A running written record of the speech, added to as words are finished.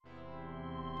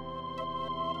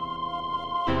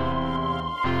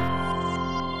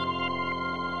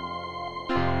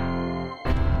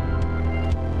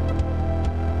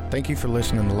Thank you for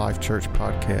listening to Life Church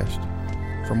Podcast.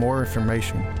 For more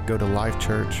information, go to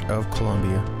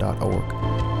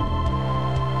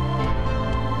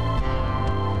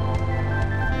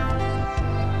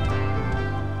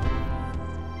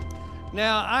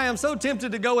Now, I am so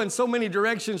tempted to go in so many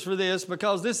directions for this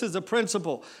because this is a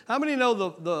principle. How many know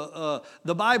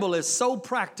the Bible is so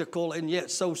practical and yet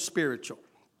so spiritual?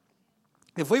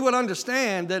 If we would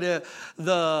understand that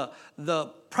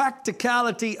the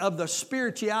practicality of the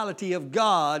spirituality of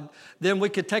God, then we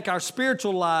could take our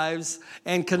spiritual lives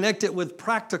and connect it with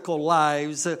practical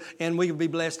lives, and we would be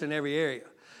blessed in every area.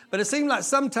 But it seems like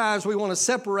sometimes we want to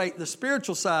separate the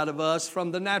spiritual side of us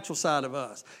from the natural side of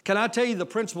us. Can I tell you the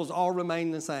principles all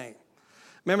remain the same?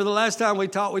 Remember the last time we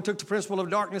taught, we took the principle of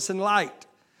darkness and light.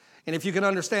 And if you can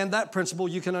understand that principle,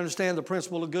 you can understand the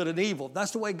principle of good and evil.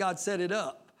 That's the way God set it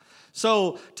up.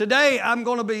 So today I'm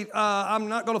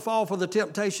not going to fall for the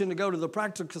temptation to go to the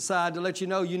practical side to let you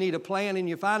know you need a plan in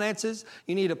your finances.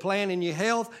 You need a plan in your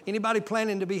health. Anybody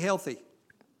planning to be healthy?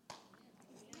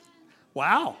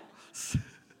 Wow.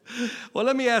 Well,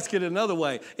 let me ask it another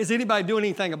way. Is anybody doing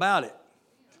anything about it?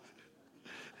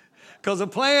 Because a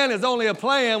plan is only a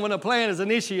plan when a plan is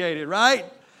initiated, right?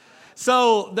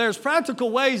 So there's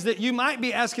practical ways that you might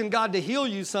be asking God to heal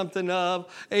you something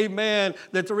of, amen,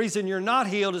 that the reason you're not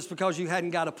healed is because you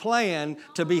hadn't got a plan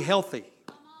to be healthy.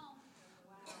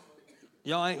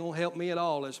 Y'all ain't going to help me at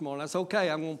all this morning. That's okay.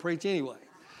 I'm going to preach anyway.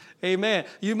 Amen.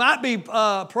 You might be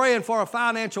praying for a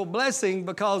financial blessing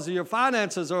because your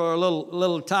finances are a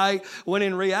little tight, when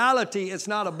in reality it's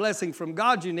not a blessing from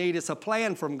God you need, it's a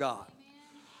plan from God.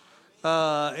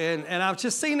 And I've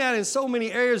just seen that in so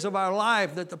many areas of our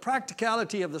life that the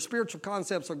practicality of the spiritual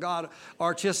concepts of God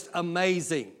are just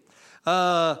amazing.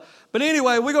 But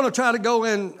anyway, we're going to try to go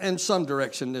in some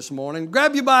direction this morning.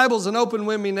 Grab your Bibles and open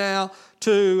with me now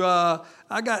to,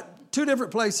 I got two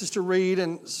different places to read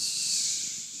and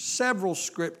several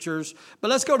scriptures.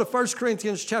 But let's go to 1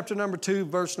 Corinthians chapter number 2,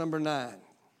 verse number 9.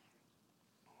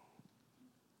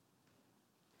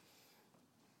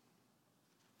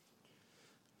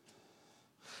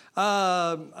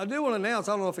 I do want to announce,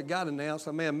 I don't know if it got announced,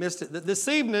 I may have missed it, that this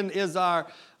evening is our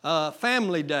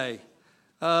family day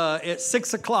at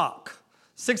 6 o'clock.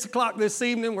 6 o'clock this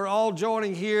evening, we're all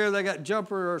joining here. They got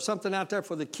jumper or something out there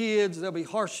for the kids. There'll be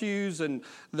horseshoes and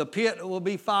the pit will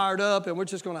be fired up and we're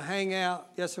just going to hang out.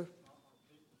 Yes, sir?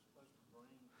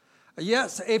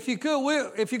 Yes, if you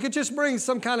could just bring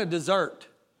some kind of dessert.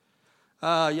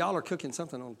 Y'all are cooking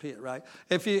something on the pit, right?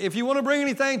 If you want to bring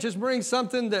anything, just bring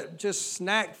something that just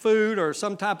snack food or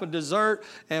some type of dessert,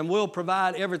 and we'll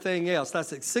provide everything else.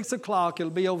 That's at 6 o'clock.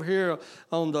 It'll be over here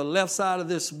on the left side of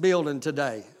this building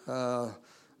today.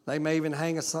 They may even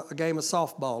hang a game of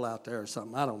softball out there or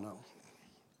something. I don't know.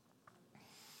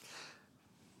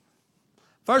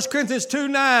 1 Corinthians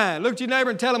 2:9. Look at your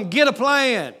neighbor and tell him, get a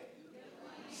plan.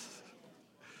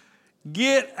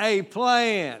 Get a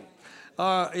plan.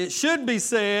 It should be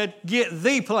said, get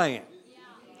the plan.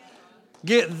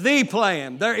 Get the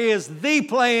plan. There is the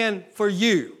plan for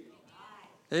you.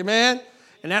 Amen?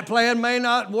 And that plan may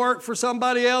not work for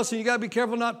somebody else, and you got to be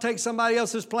careful not to take somebody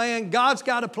else's plan. God's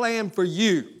got a plan for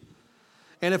you.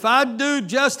 And if I do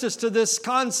justice to this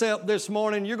concept this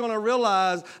morning, you're going to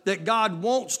realize that God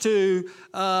wants to,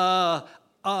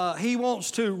 He wants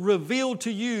to reveal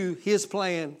to you His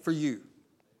plan for you.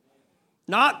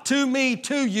 Not to me,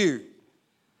 to you,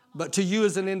 but to you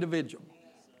as an individual.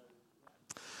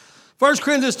 1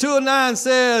 Corinthians 2:9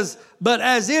 says, but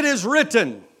as it is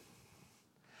written,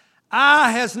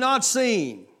 eye has not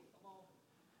seen,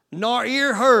 nor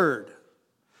ear heard,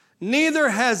 neither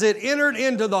has it entered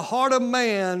into the heart of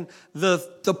man the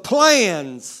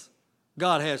plans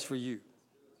God has for you.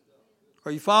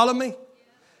 Are you following me?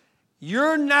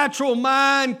 Your natural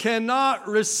mind cannot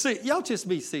receive. Y'all just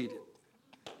be seated.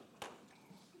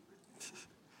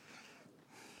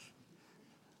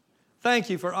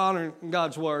 Thank you for honoring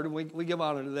God's word, and we give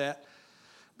honor to that.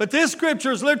 But this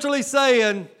scripture is literally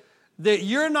saying that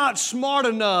you're not smart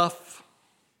enough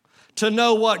to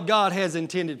know what God has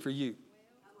intended for you.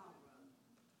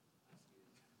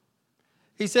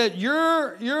 He said,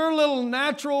 your little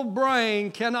natural brain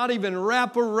cannot even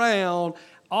wrap around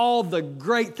all the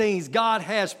great things God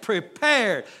has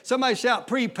prepared. Somebody shout,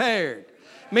 prepared.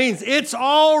 Means it's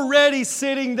already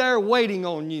sitting there waiting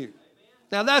on you.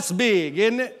 Now that's big,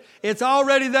 isn't it? It's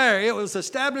already there. It was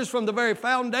established from the very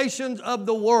foundations of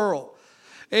the world.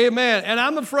 Amen. And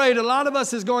I'm afraid a lot of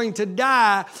us is going to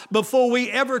die before we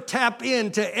ever tap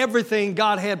into everything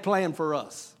God had planned for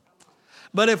us.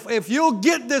 But if you'll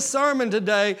get this sermon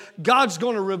today, God's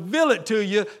going to reveal it to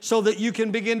you so that you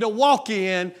can begin to walk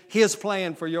in His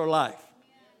plan for your life.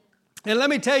 And let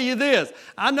me tell you this,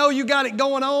 I know you got it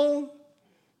going on,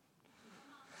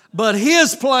 but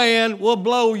His plan will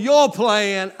blow your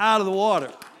plan out of the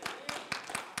water.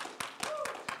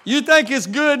 You think it's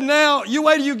good now? You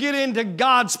wait till you get into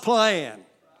God's plan.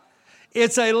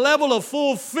 It's a level of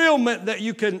fulfillment that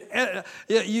you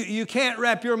can't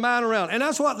wrap your mind around. And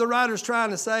that's what the writer's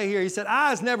trying to say here. He said,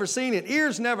 eyes never seen it,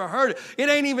 ears never heard it. It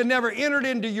ain't even never entered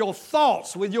into your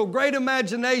thoughts with your great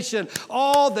imagination,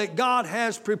 all that God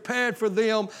has prepared for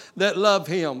them that love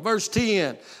Him. Verse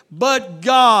 10, but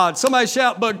God, somebody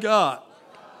shout, but God.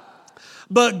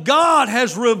 But God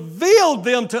has revealed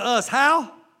them to us.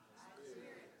 How?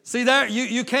 See there,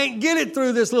 you can't get it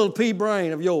through this little pea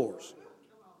brain of yours.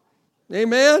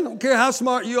 Amen? Don't care how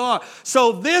smart you are.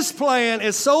 So this plan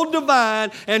is so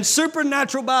divine and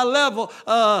supernatural by level,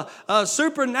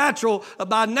 supernatural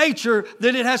by nature,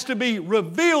 that it has to be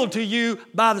revealed to you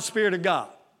by the Spirit of God.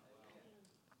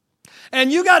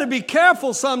 And you got to be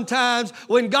careful sometimes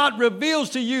when God reveals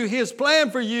to you His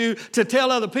plan for you to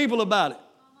tell other people about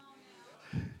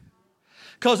it.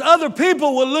 Because other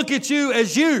people will look at you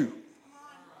as you.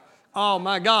 Oh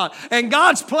my God. And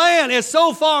God's plan is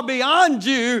so far beyond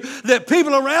you that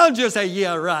people around you say,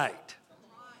 yeah, right.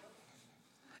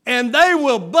 And they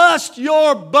will bust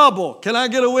your bubble. Can I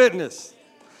get a witness?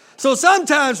 So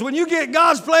sometimes when you get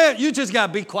God's plan, you just got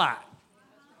to be quiet.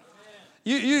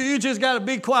 You just got to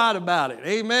be quiet about it.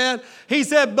 Amen. He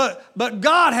said, but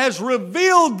God has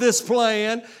revealed this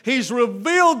plan. He's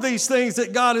revealed these things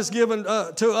that God has given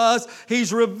to us.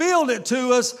 He's revealed it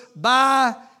to us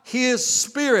by His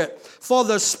Spirit. For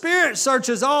the Spirit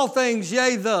searches all things,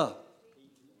 yea, the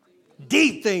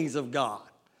deep things of God.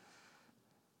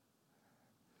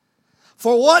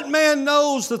 For what man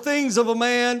knows the things of a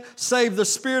man, save the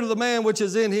spirit of the man which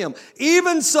is in him?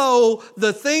 Even so,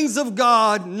 the things of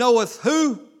God knoweth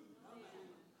who?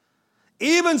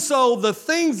 Even so, the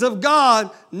things of God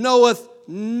knoweth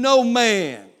no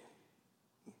man,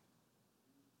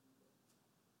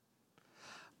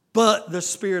 but the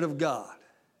Spirit of God.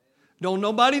 Don't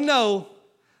nobody know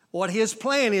what His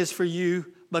plan is for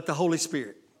you but the Holy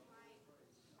Spirit.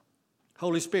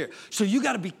 Holy Spirit. So you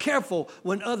got to be careful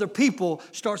when other people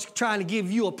start trying to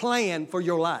give you a plan for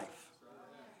your life.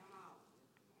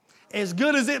 As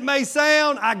good as it may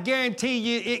sound, I guarantee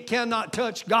you it cannot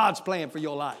touch God's plan for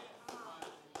your life.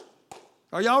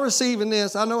 Are y'all receiving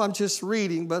this? I know I'm just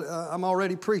reading, but I'm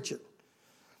already preaching.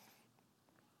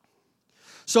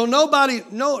 So nobody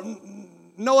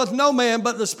knoweth no man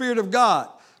but the Spirit of God.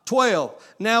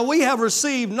 12. Now we have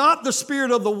received not the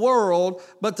spirit of the world,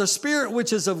 but the Spirit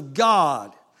which is of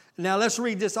God. Now let's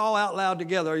read this all out loud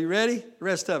together. Are you ready? The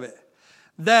rest of it.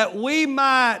 That we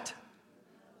might...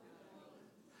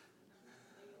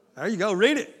 There you go.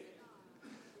 Read it.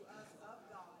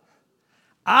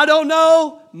 I don't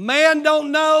know, man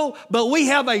don't know, but we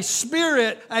have a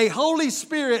Spirit, a Holy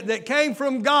Spirit that came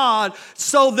from God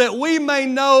so that we may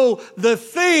know the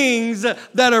things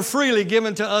that are freely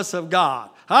given to us of God.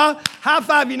 Huh? High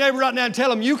five your neighbor right now and tell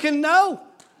them you can know.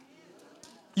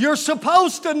 You're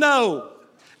supposed to know.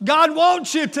 God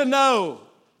wants you to know.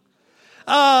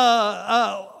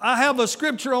 I have a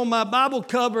scripture on my Bible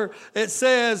cover. It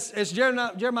says, it's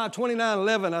Jeremiah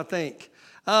 29:11, I think.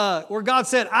 Where God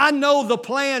said, I know the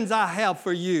plans I have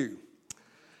for you.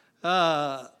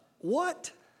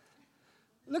 What?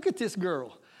 Look at this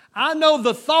girl. I know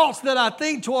the thoughts that I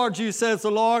think towards you, says the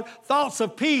Lord, thoughts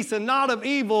of peace and not of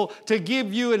evil to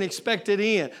give you an expected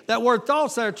end. That word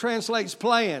thoughts there translates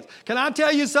plans. Can I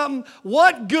tell you something?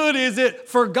 What good is it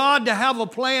for God to have a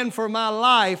plan for my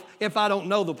life if I don't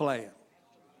know the plan?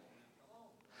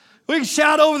 We can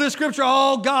shout over the scripture,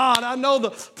 oh God, I know the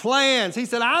plans. He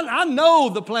said, I know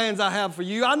the plans I have for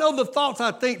you. I know the thoughts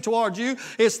I think towards you.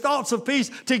 It's thoughts of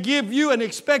peace to give you an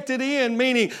expected end,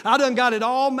 meaning I done got it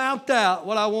all mapped out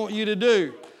what I want you to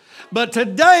do. But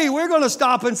today we're going to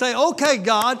stop and say, okay,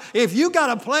 God, if you got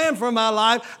a plan for my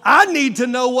life, I need to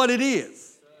know what it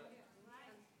is.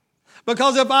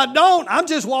 Because if I don't, I'm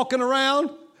just walking around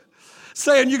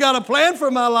saying you got a plan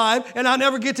for my life and I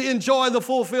never get to enjoy the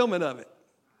fulfillment of it.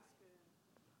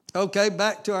 Okay,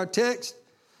 back to our text.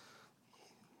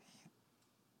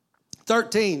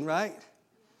 13, right?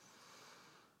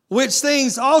 Which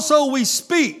things also we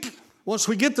speak. Once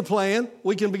we get the plan,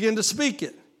 we can begin to speak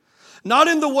it. Not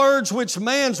in the words which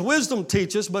man's wisdom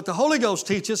teaches, but the Holy Ghost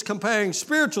teaches, comparing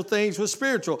spiritual things with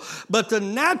spiritual. But the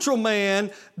natural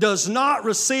man does not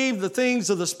receive the things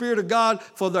of the Spirit of God,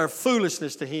 for their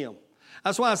foolishness to him.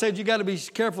 That's why I said you got to be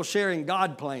careful sharing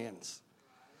God plans.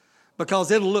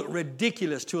 Because it'll look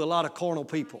ridiculous to a lot of carnal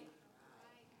people.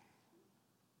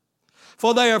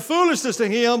 For they are foolishness to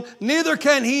him, neither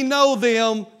can he know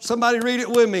them. Somebody read it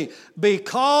with me.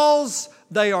 Because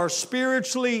they are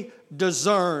spiritually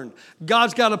discerned.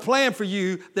 God's got a plan for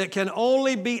you that can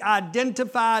only be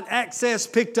identified,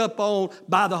 accessed, picked up on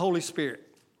by the Holy Spirit.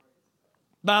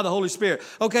 By the Holy Spirit.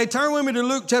 Okay, turn with me to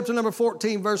Luke chapter number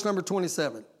 14, verse number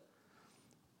 27.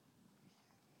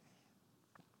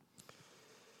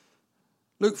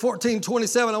 Luke 14,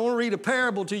 27, I want to read a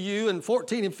parable to you, and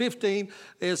 14 and 15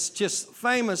 is just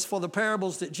famous for the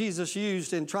parables that Jesus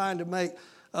used in trying to make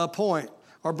a point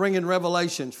or bring in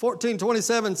revelation. 14,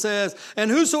 27 says,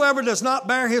 and whosoever does not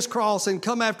bear his cross and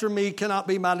come after me cannot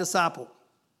be my disciple.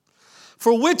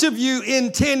 For which of you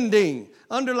intending,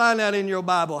 underline that in your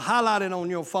Bible, highlight it on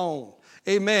your phone.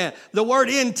 Amen. The word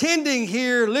intending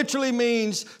here literally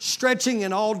means stretching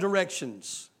in all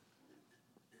directions.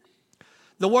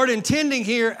 The word intending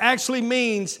here actually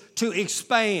means to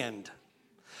expand.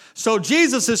 So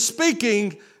Jesus is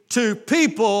speaking to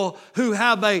people who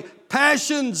have a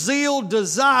passion, zeal,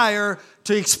 desire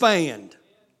to expand.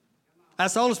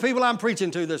 That's the only people I'm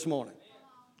preaching to this morning.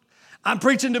 I'm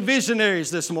preaching to visionaries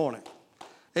this morning.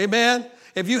 Amen.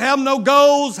 If you have no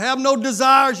goals, have no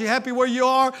desires, you're happy where you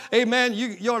are, amen,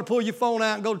 you ought to pull your phone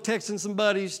out and go texting some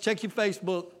buddies, check your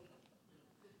Facebook.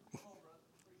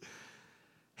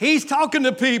 He's talking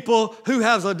to people who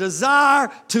have a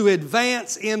desire to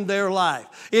advance in their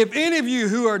life. If any of you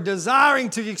who are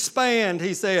desiring to expand,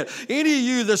 he said, any of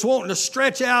you that's wanting to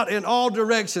stretch out in all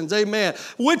directions, amen,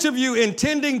 which of you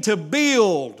intending to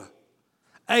build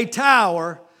a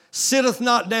tower sitteth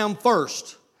not down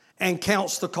first and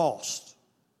counts the cost,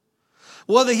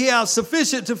 whether he has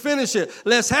sufficient to finish it,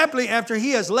 lest haply after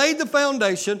he has laid the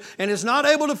foundation and is not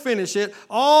able to finish it,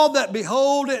 all that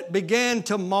behold it began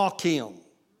to mock him,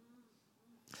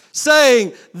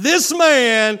 saying, this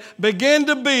man began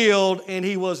to build and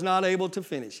he was not able to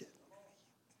finish it.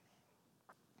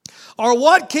 Or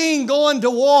what king going to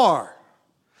war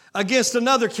against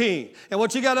another king? And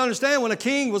what you got to understand, when a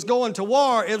king was going to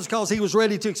war, it was because he was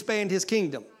ready to expand his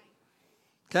kingdom.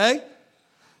 Okay?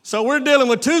 So we're dealing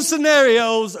with two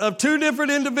scenarios of two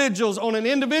different individuals on an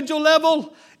individual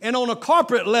level and on a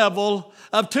corporate level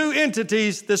of two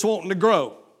entities that's wanting to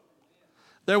grow.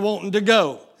 They're wanting to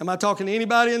go. Am I talking to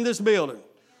anybody in this building?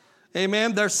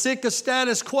 Amen. They're sick of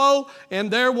status quo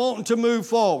and they're wanting to move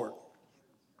forward.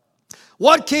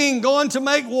 What king going to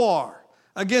make war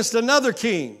against another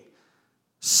king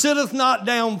sitteth not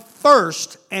down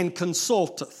first and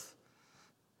consulteth?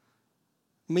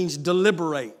 Means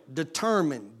deliberate,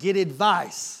 determine, get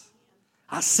advice.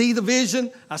 I see the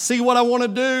vision. I see what I want to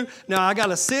do. Now I got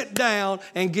to sit down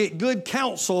and get good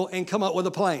counsel and come up with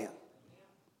a plan.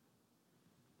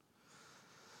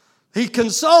 He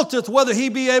consulteth whether he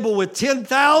be able with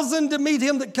 10,000 to meet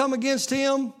him that come against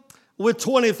him, with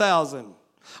 20,000.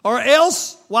 Or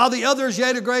else, while the other is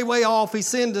yet a great way off, he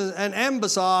sendeth an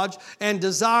ambassage and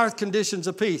desireth conditions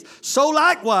of peace. So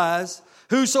likewise,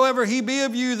 whosoever he be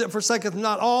of you that forsaketh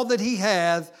not all that he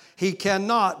hath, he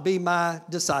cannot be my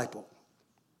disciple.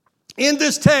 In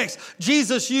this text,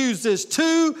 Jesus uses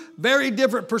two very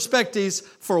different perspectives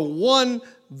for one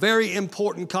very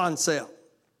important concept.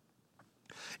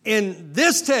 In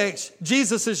this text,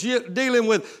 Jesus is dealing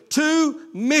with two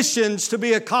missions to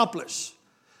be accomplished.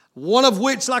 One of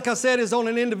which, like I said, is on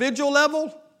an individual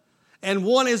level, and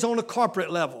one is on a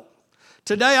corporate level.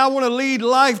 Today, I want to lead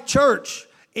Life Church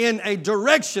in a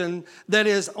direction that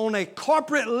is on a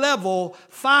corporate level,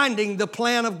 finding the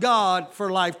plan of God for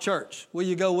Life Church. Will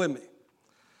you go with me?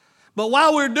 But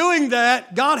while we're doing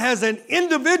that, God has an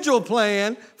individual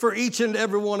plan for each and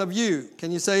every one of you.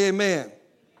 Can you say amen?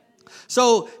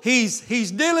 So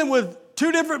he's dealing with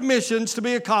two different missions to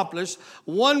be accomplished,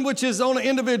 one which is on an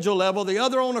individual level, the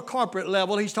other on a corporate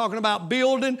level. He's talking about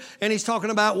building and he's talking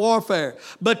about warfare.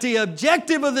 But the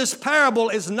objective of this parable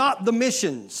is not the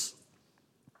missions.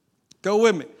 Go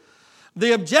with me.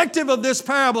 The objective of this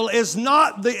parable is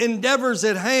not the endeavors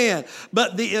at hand,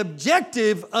 but the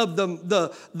objective of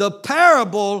the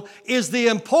parable is the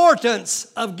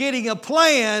importance of getting a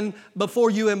plan before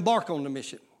you embark on the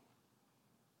mission.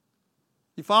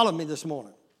 You followed me this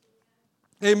morning?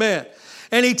 Amen.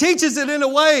 And he teaches it in a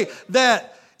way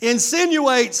that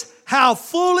insinuates how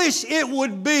foolish it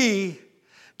would be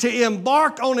to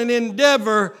embark on an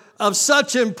endeavor of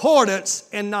such importance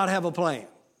and not have a plan.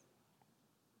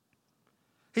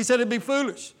 He said it'd be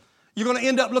foolish. You're going to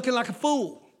end up looking like a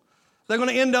fool. They're going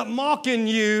to end up mocking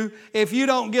you if you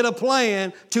don't get a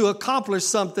plan to accomplish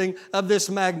something of this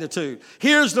magnitude.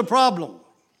 Here's the problem.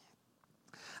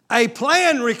 A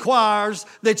plan requires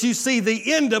that you see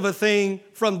the end of a thing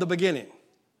from the beginning.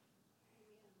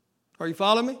 Are you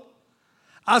following me?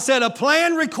 I said a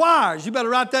plan requires, you better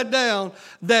write that down,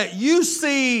 that you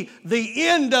see the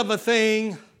end of a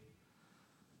thing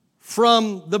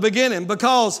from the beginning,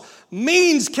 because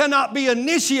means cannot be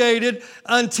initiated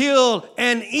until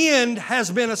an end has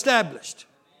been established.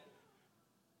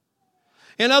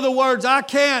 In other words, I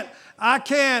can't. If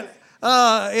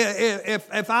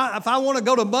I want to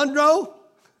go to Monroe,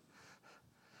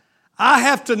 I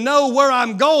have to know where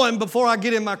I'm going before I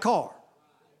get in my car.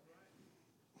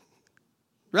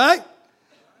 Right?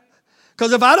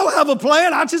 Because if I don't have a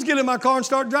plan, I just get in my car and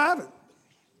start driving.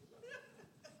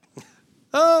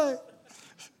 Hey.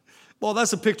 Well,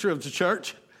 that's a picture of the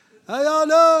church. How y'all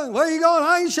doing? Where you going?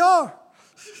 I ain't sure.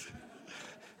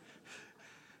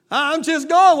 I'm just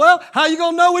going. Well, how you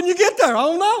going to know when you get there? I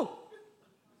don't know.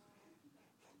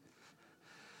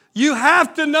 You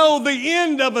have to know the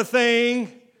end of a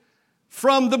thing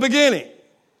from the beginning.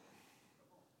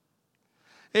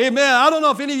 Amen. I don't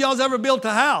know if any of y'all's ever built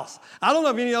a house. I don't know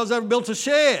if any of y'all's ever built a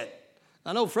shed.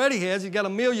 I know Freddie has. He's got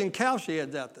 1 million cow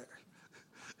sheds out there.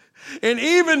 And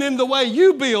even in the way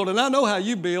you build, and I know how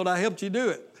you build, I helped you do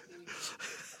it,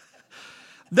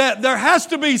 that there has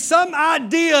to be some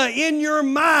idea in your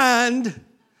mind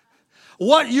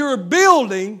what you're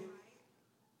building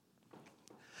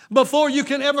before you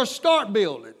can ever start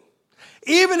building.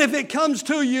 Even if it comes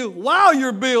to you while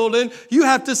you're building, you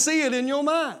have to see it in your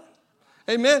mind.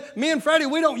 Amen. Me and Freddie,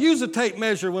 we don't use a tape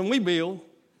measure when we build.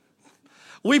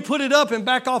 We put it up and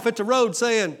back off at the road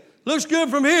saying, looks good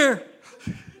from here.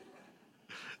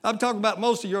 I'm talking about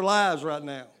most of your lives right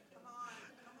now.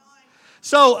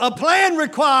 So a plan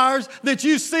requires that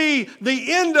you see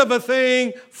the end of a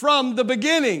thing from the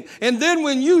beginning. And then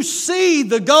when you see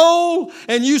the goal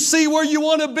and you see where you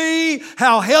want to be,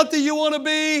 how healthy you want to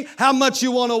be, how much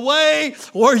you want to weigh,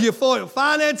 where your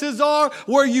finances are,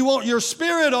 where you want your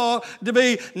spirit to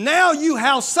be, now you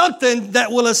have something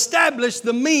that will establish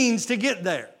the means to get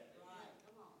there.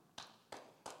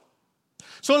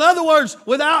 So in other words,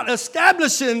 without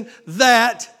establishing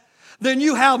that, then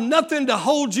you have nothing to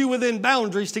hold you within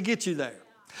boundaries to get you there.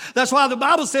 That's why the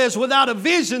Bible says, without a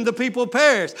vision, the people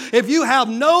perish. If you have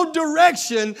no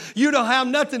direction, you don't have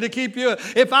nothing to keep you.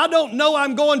 If I don't know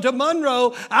I'm going to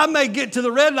Monroe, I may get to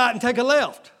the red light and take a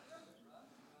left.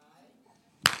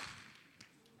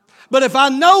 But if I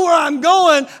know where I'm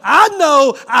going, I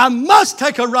know I must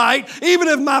take a right, even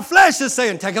if my flesh is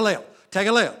saying, take a left, take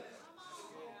a left.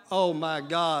 Oh, my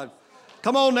God.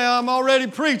 Come on now, I'm already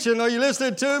preaching. Are you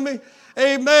listening to me?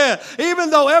 Amen. Even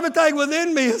though everything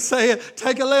within me is saying,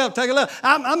 take a left, take a left.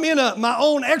 I'm in my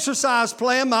own exercise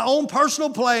plan, my own personal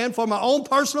plan for my own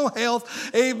personal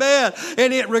health. Amen.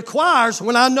 And it requires,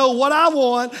 when I know what I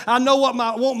want, I know what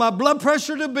I want my blood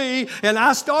pressure to be, and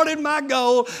I started my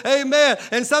goal. Amen.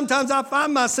 And sometimes I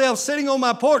find myself sitting on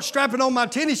my porch, strapping on my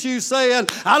tennis shoes, saying,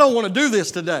 I don't want to do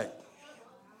this today.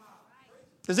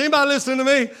 Is anybody listening to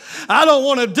me? I don't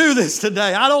want to do this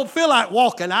today. I don't feel like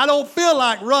walking. I don't feel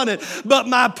like running. But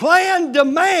my plan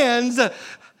demands,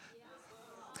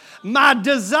 my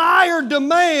desire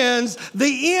demands,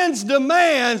 the ends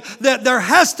demands that there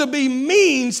has to be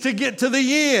means to get to the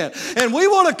end. And we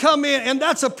want to come in, and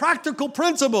that's a practical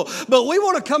principle, but we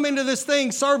want to come into this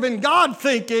thing serving God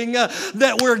thinking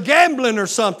that we're gambling or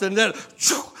something, that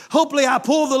hopefully I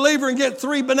pull the lever and get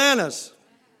 3 bananas.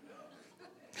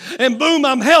 And boom,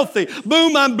 I'm healthy.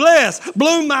 Boom, I'm blessed.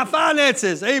 Boom, my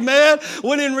finances. Amen.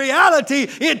 When in reality,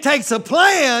 it takes a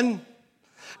plan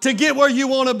to get where you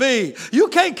want to be. You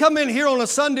can't come in here on a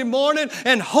Sunday morning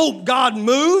and hope God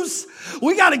moves.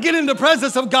 We got to get in the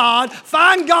presence of God,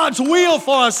 find God's will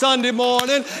for a Sunday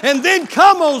morning, and then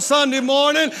come on Sunday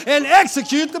morning and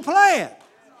execute the plan.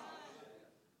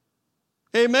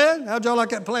 Amen. How'd y'all like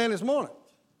that plan this morning?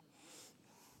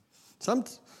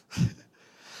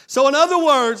 So in other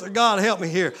words, God help me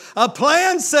here. A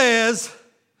plan says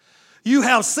you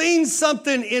have seen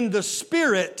something in the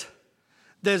spirit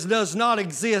that does not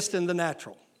exist in the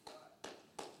natural.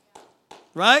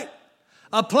 Right?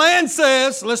 A plan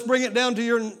says, let's bring it down to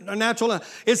your natural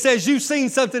life. It says you've seen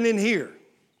something in here.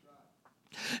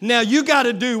 Now you got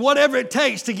to do whatever it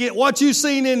takes to get what you've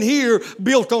seen in here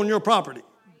built on your property.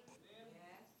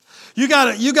 You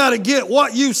got to get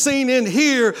what you've seen in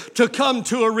here to come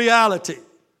to a reality.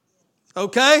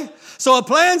 Okay? So a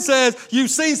plan says you've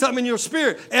seen something in your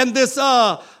spirit. And this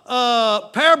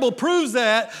parable proves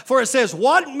that, for it says,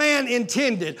 what man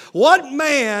intended, what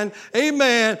man,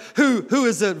 amen, who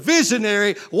is a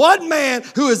visionary, what man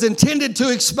who is intended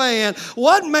to expand,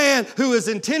 what man who is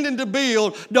intending to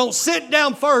build, don't sit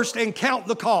down first and count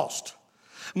the cost.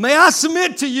 May I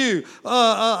submit to you,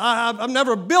 I've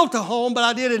never built a home, but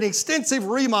I did an extensive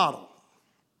remodel.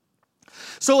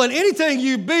 So in anything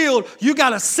you build, you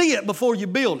got to see it before you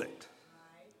build it.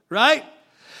 Right?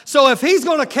 So if he's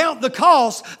going to count the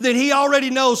cost, then he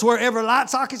already knows where every light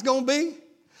socket's going to be.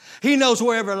 He knows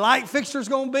where every light fixture's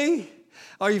going to be.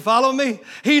 Are you following me?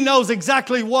 He knows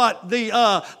exactly what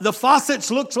the faucets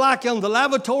looks like in the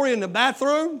lavatory and the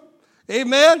bathroom.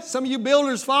 Amen. Some of you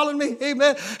builders following me.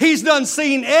 Amen. He's done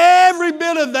seen every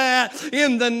bit of that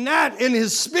in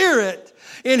his spirit,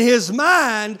 in his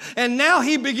mind, and now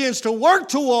he begins to work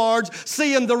towards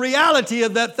seeing the reality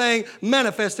of that thing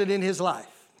manifested in his life.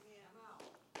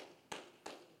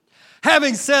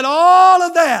 Having said all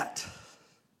of that,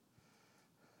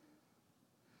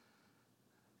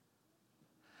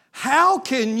 how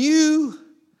can you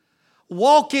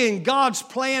walk in God's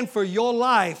plan for your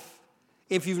life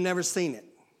if you've never seen it?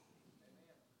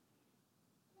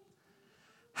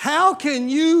 How can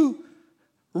you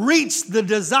reach the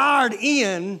desired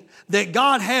end that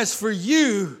God has for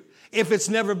you if it's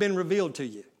never been revealed to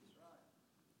you?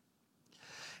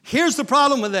 Here's the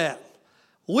problem with that.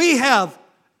 We have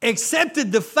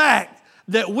accepted the fact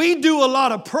that we do a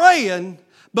lot of praying,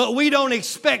 but we don't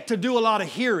expect to do a lot of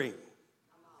hearing.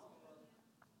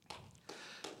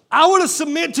 I want to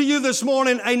submit to you this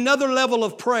morning another level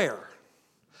of prayer.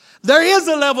 There is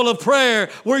a level of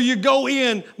prayer where you go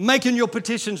in making your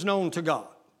petitions known to God.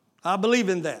 I believe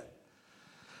in that.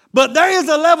 But there is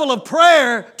a level of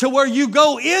prayer to where you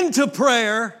go into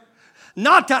prayer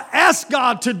not to ask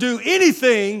God to do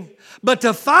anything, but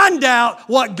to find out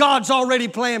what God's already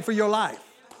planned for your life.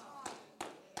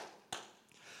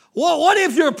 Well, what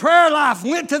if your prayer life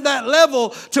went to that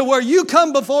level to where you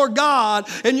come before God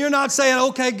and you're not saying,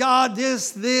 okay, God,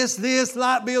 this,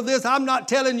 light bill, this. I'm not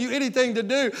telling you anything to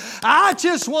do. I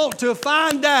just want to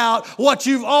find out what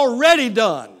you've already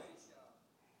done.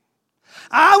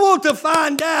 I want to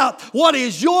find out what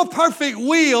is your perfect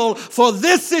will for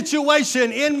this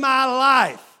situation in my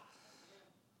life.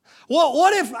 Well,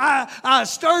 what if I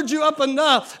stirred you up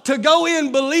enough to go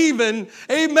in believing,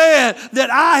 amen, that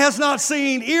eye has not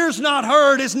seen, ears not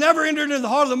heard, it's never entered into the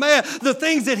heart of the man, the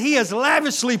things that he has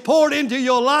lavishly poured into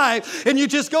your life, and you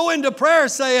just go into prayer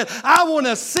saying, I want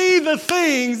to see the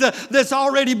things that's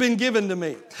already been given to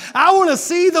me. I want to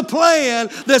see the plan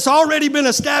that's already been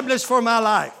established for my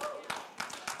life.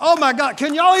 Oh my God,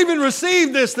 can y'all even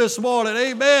receive this morning?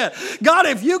 Amen. God,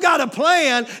 if you got a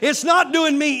plan, it's not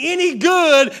doing me any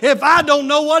good if I don't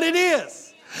know what it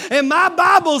is. And my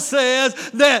Bible says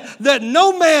that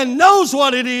no man knows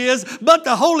what it is but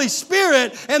the Holy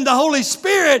Spirit, and the Holy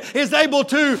Spirit is able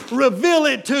to reveal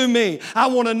it to me. I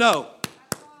want to know.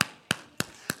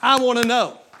 I want to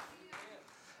know.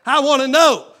 I want to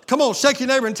know. Come on, shake your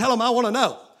neighbor and tell them I want to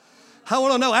know. I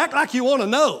want to know. Act like you want to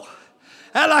know.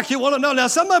 Act like you want to know. Now,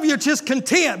 some of you are just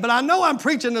content, but I know I'm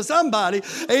preaching to somebody.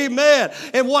 Amen.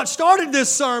 And what started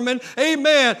this sermon,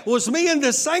 amen, was me in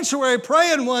this sanctuary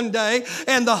praying one day,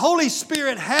 and the Holy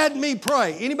Spirit had me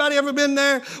pray. Anybody ever been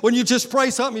there? When you just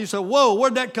pray something, you say, whoa,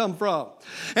 where'd that come from?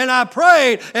 And I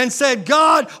prayed and said,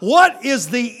 God, what is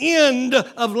the end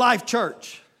of Life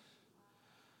Church?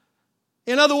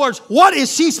 In other words, what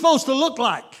is she supposed to look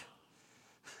like?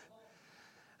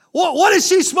 What is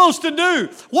she supposed to do?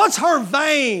 What's her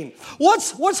vein?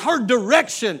 What's her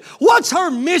direction? What's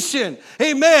her mission?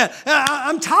 Amen.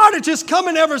 I'm tired of just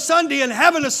coming every Sunday and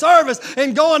having a service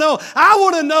and going on. I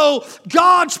want to know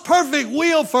God's perfect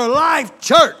will for Life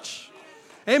Church.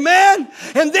 Amen.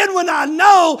 And then when I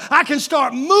know, I can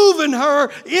start moving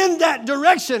her in that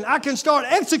direction. I can start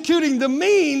executing the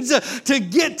means to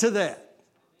get to that.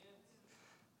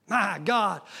 My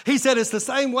God. He said it's the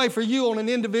same way for you on an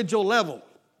individual level.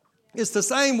 It's the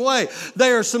same way.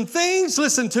 There are some things,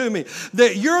 listen to me,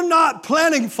 that you're not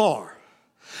planning for.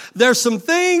 There's some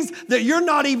things that you're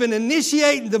not even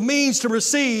initiating the means to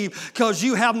receive because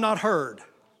you have not heard.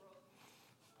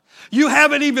 You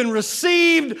haven't even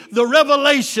received the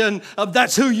revelation of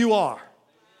that's who you are.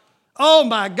 Oh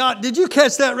my God, did you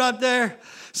catch that right there?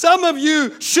 Some of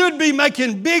you should be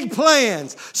making big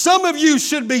plans. Some of you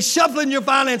should be shuffling your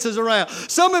finances around.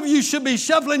 Some of you should be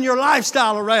shuffling your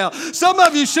lifestyle around. Some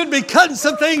of you should be cutting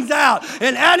some things out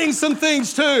and adding some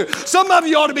things to. Some of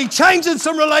you ought to be changing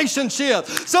some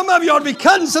relationships. Some of you ought to be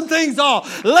cutting some things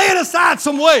off, laying aside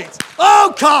some weights.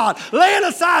 Oh God, laying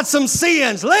aside some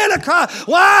sins.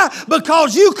 Why?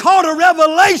 Because you caught a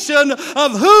revelation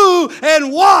of who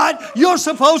and what you're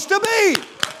supposed to be.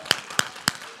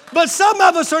 But some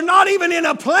of us are not even in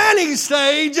a planning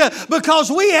stage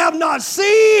because we have not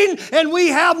seen and we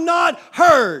have not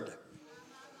heard.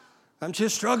 I'm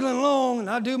just struggling along and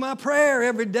I do my prayer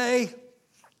every day.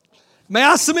 May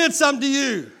I submit something to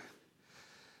you?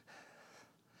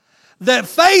 That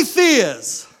faith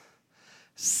is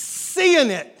seeing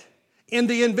it in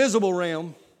the invisible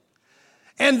realm.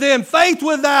 And then faith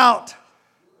without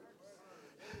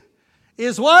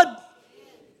is what?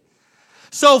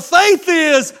 So faith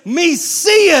is me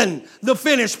seeing the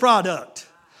finished product.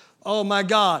 Oh my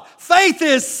God. Faith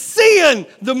is seeing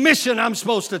the mission I'm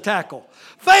supposed to tackle.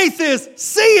 Faith is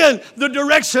seeing the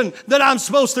direction that I'm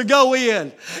supposed to go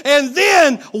in. And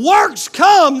then works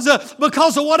comes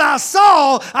because of what I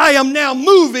saw. I am now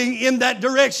moving in that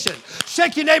direction.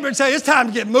 Shake your neighbor and say, it's time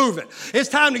to get moving. It's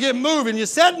time to get moving. You're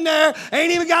sitting there,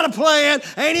 ain't even got a plan,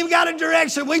 ain't even got a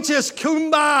direction. We just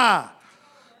kumbaya.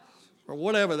 Or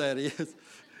whatever that is.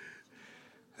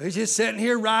 We're just sitting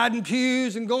here riding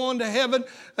pews and going to heaven.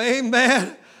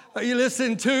 Amen. Are you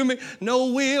listening to me? No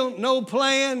will, no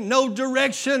plan, no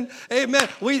direction. Amen.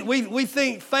 We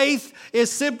think faith is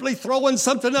simply throwing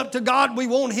something up to God we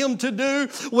want Him to do,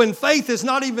 when faith is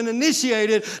not even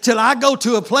initiated till I go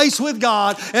to a place with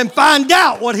God and find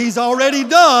out what He's already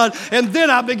done, and then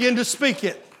I begin to speak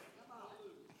it.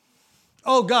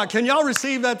 Oh God, can y'all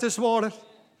receive that this morning?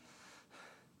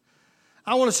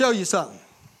 I want to show you something.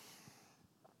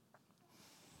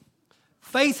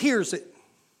 Faith hears it.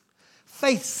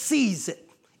 Faith sees it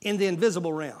in the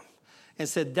invisible realm and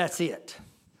said, that's it.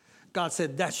 God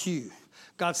said, that's you.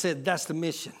 God said, that's the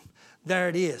mission. There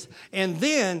it is. And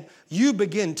then you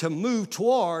begin to move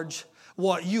towards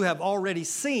what you have already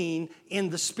seen in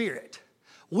the Spirit.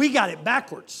 We got it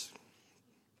backwards.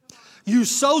 You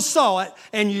so saw it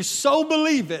and you so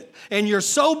believe it and you're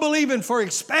so believing for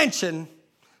expansion.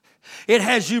 It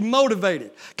has you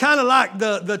motivated. Kind of like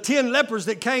the 10 lepers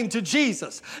that came to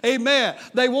Jesus. Amen.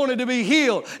 They wanted to be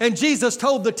healed. And Jesus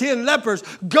told the 10 lepers,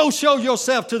 go show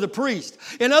yourself to the priest.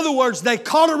 In other words, they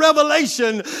caught a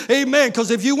revelation. Amen.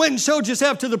 Because if you went and showed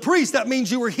yourself to the priest, that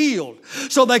means you were healed.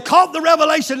 So they caught the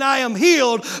revelation, I am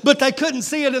healed, but they couldn't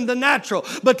see it in the natural.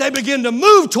 But they began to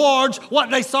move towards what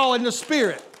they saw in the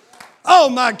Spirit. Oh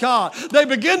my God. They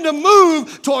begin to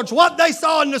move towards what they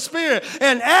saw in the Spirit.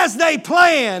 And as they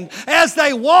planned, as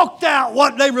they walked out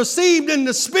what they received in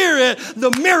the Spirit, the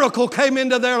miracle came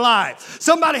into their life.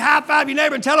 Somebody high five your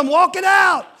neighbor and tell them, walk it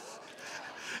out.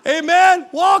 Amen.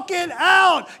 Walk it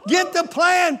out. Get the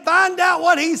plan. Find out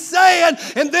what He's saying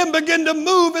and then begin to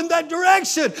move in that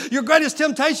direction. Your greatest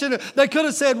temptation, they could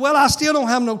have said, well, I still don't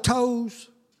have no toes.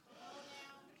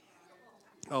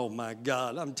 Oh my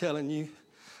God, I'm telling you.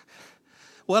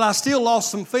 Well, I still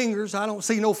lost some fingers. I don't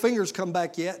see no fingers come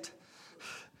back yet.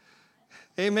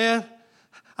 Amen.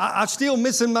 I'm still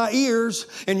missing my ears,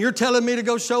 and you're telling me to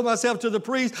go show myself to the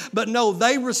priest. But no,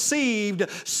 they received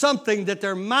something that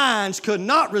their minds could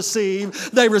not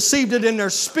receive. They received it in their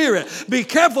spirit. Be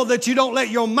careful that you don't let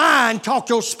your mind talk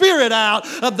your spirit out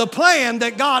of the plan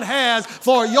that God has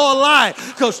for your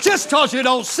life. Because just because you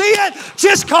don't see it,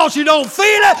 just because you don't feel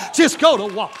it, just go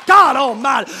to walk. God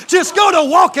Almighty, just go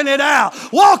to walking it out,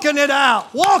 walking it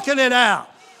out, walking it out.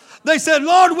 They said,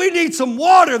 Lord, we need some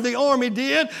water, the army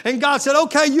did. And God said,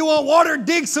 okay, you want water?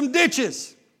 Dig some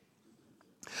ditches.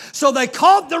 So they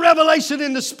caught the revelation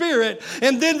in the Spirit,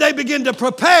 and then they began to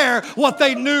prepare what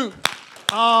they knew.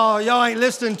 Oh, y'all ain't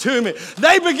listening to me.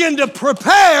 They began to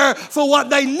prepare for what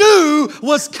they knew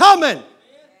was coming.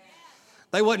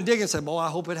 They wasn't digging and said, boy, I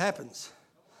hope it happens.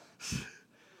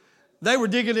 They were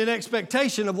digging in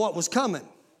expectation of what was coming.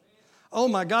 Oh,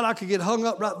 my God, I could get hung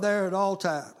up right there at all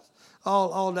times.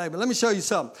 All day. But let me show you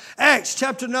something. Acts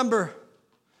chapter number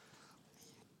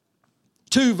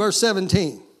 2, verse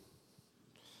 17.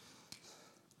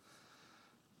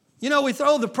 You know, we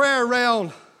throw the prayer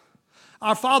around,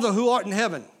 our Father who art in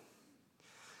heaven,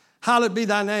 hallowed be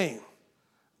thy name.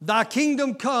 Thy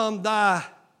kingdom come, thy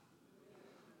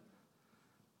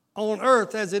on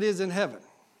earth as it is in heaven.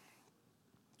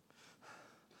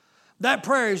 That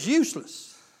prayer is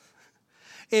useless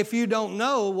if you don't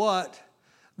know what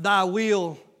thy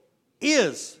will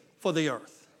is for the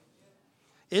earth.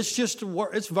 It's just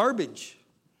it's verbiage.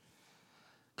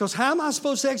 Because how am I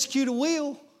supposed to execute a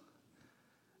will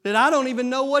that I don't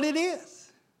even know what it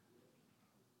is?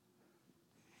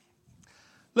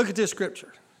 Look at this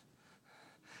scripture.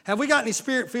 Have we got any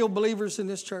Spirit-filled believers in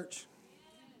this church?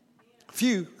 A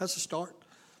few. That's a start.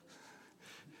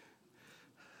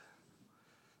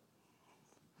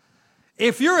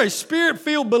 If you're a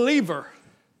Spirit-filled believer,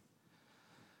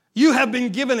 you have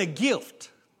been given a gift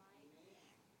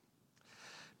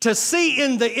to see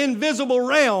in the invisible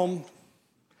realm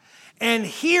and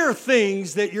hear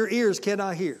things that your ears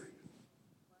cannot hear.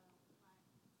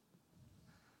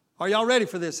 Are y'all ready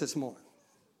for this morning?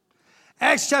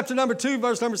 Acts chapter number 2,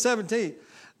 verse number 17.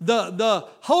 The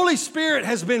Holy Spirit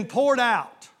has been poured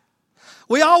out.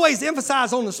 We always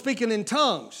emphasize on the speaking in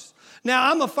tongues.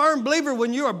 Now, I'm a firm believer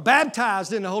when you are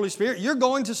baptized in the Holy Spirit, you're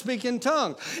going to speak in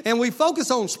tongues. And we focus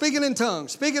on speaking in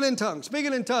tongues, speaking in tongues,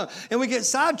 speaking in tongues. And we get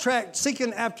sidetracked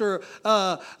seeking after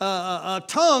a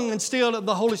tongue instead of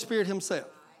the Holy Spirit himself.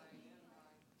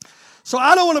 So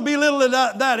I don't want to belittle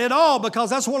that at all, because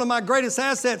that's one of my greatest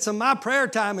assets in my prayer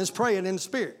time is praying in the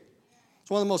Spirit. It's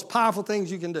one of the most powerful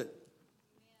things you can do.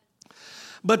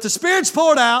 But the Spirit's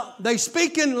poured out. They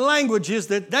speak in languages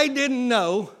that they didn't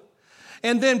know.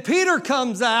 And then Peter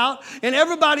comes out, and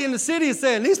everybody in the city is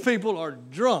saying, these people are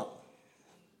drunk.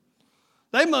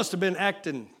 They must have been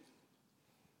acting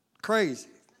crazy.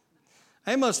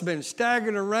 They must have been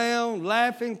staggering around,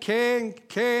 laughing,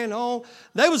 carrying on.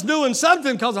 They was doing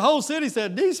something, because the whole city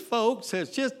said, these folks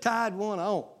has just tied one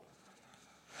on.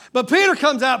 But Peter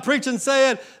comes out preaching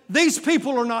saying, these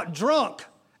people are not drunk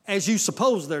as you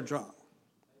suppose they're drunk.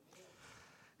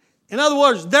 In other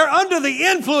words, they're under the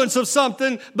influence of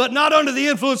something, but not under the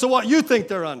influence of what you think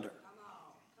they're under.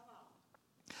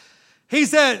 He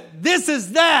said, this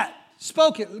is that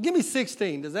spoken. Give me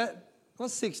 16.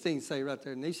 What's 16 say right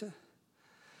there, Nisha?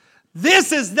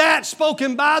 This is that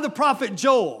spoken by the prophet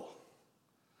Joel.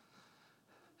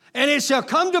 And it shall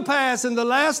come to pass in the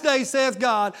last day, saith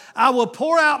God, I will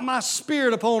pour out my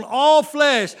spirit upon all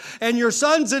flesh, and your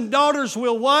sons and daughters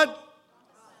will what?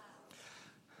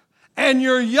 And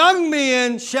your young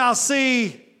men shall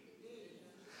see,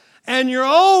 and your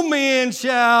old men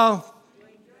shall.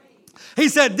 He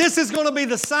said, this is going to be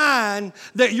the sign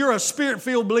that you're a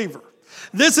Spirit-filled believer.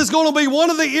 This is going to be one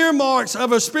of the earmarks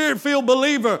of a Spirit-filled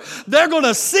believer. They're going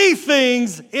to see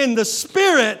things in the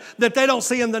Spirit that they don't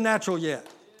see in the natural yet.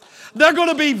 They're going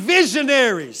to be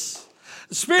visionaries.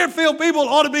 Spirit-filled people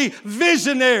ought to be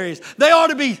visionaries. They ought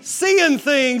to be seeing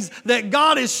things that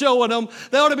God is showing them.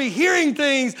 They ought to be hearing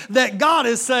things that God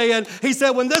is saying. He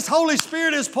said, when this Holy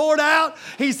Spirit is poured out,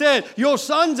 he said, your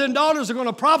sons and daughters are going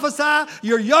to prophesy.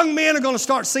 Your young men are going to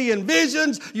start seeing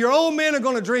visions. Your old men are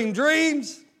going to dream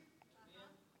dreams.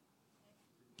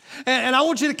 And I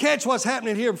want you to catch what's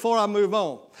happening here before I move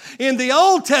on. In the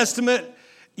Old Testament,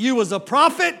 you was a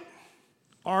prophet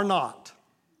or not.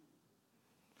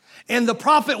 And the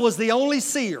prophet was the only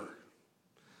seer.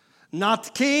 Not the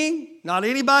king, not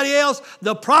anybody else.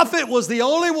 The prophet was the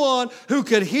only one who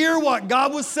could hear what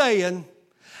God was saying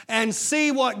and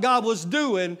see what God was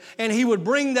doing, and he would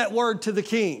bring that word to the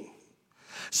king.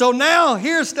 So now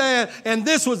here stand, and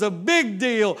this was a big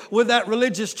deal with that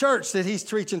religious church that he's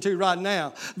preaching to right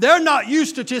now. They're not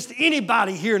used to just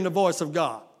anybody hearing the voice of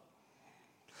God.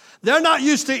 They're not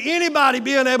used to anybody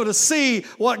being able to see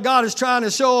what God is trying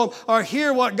to show them or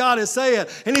hear what God is saying.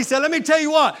 And he said, let me tell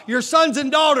you what, your sons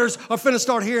and daughters are finna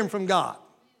start hearing from God.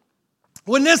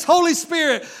 When this Holy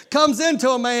Spirit comes into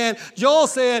a man, Joel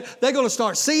said they're going to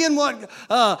start seeing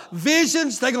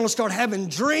visions. They're going to start having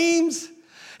dreams.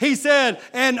 He said,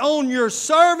 and on your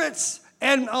servants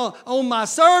and on my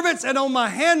servants and on my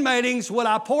handmaidens will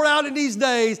I pour out in these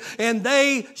days, and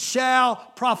they shall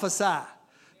prophesy.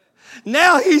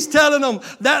 Now he's telling them,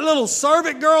 that little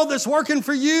servant girl that's working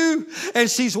for you, and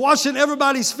she's washing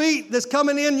everybody's feet that's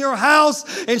coming in your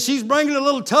house, and she's bringing a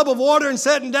little tub of water and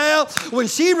sitting down. When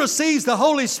she receives the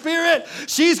Holy Spirit,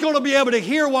 she's going to be able to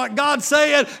hear what God's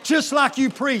saying just like you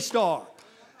priests are.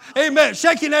 Amen.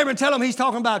 Shake your neighbor and tell him he's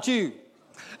talking about you.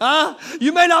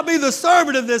 You may not be the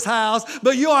servant of this house,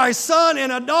 but you are a son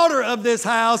and a daughter of this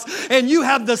house, and you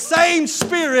have the same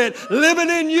Spirit living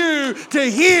in you to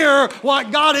hear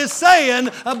what God is saying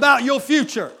about your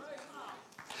future.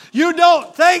 You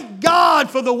don't thank God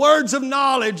for the words of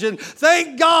knowledge, and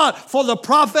thank God for the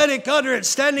prophetic utterance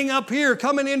standing up here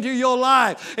coming into your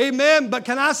life. Amen. But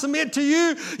can I submit to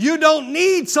you, you don't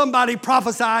need somebody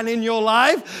prophesying in your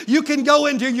life. You can go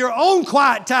into your own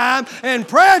quiet time and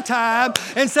prayer time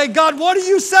and say, God, what are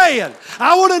you saying?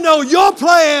 I want to know your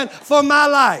plan for my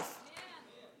life.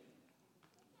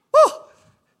 Woo.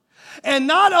 And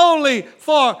not only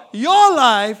for your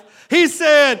life, he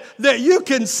said that you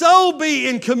can so be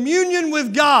in communion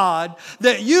with God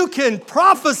that you can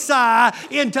prophesy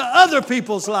into other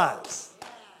people's lives.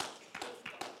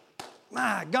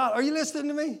 My God, are you listening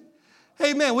to me?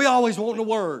 Amen. We always want the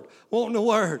word. Wanting the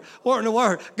word, wanting the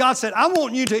word. God said, I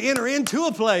want you to enter into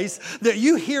a place that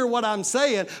you hear what I'm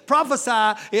saying.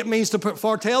 Prophesy, it means to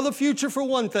foretell the future for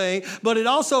one thing, but it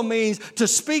also means to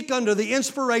speak under the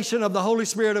inspiration of the Holy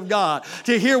Spirit of God,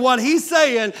 to hear what He's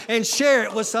saying and share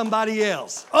it with somebody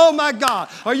else. Oh my God,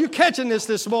 are you catching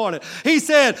this morning? He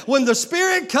said, when the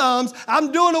Spirit comes,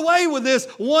 I'm doing away with this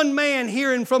one man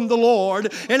hearing from the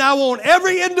Lord, and I want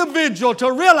every individual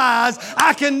to realize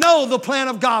I can know the plan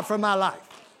of God for my life.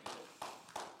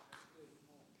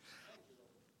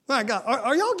 My God,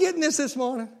 are y'all getting this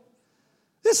morning?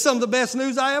 This is some of the best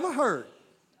news I ever heard.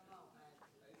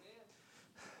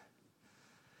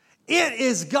 It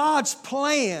is God's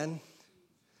plan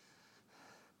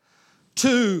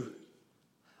to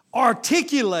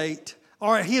articulate,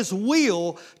 or His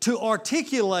will to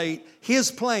articulate His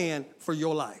plan for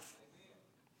your life.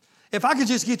 If I could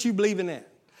just get you believing that.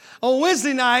 On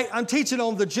Wednesday night, I'm teaching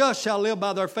on the just shall live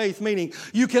by their faith, meaning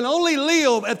you can only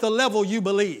live at the level you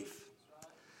believe.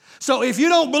 So if you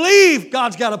don't believe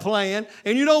God's got a plan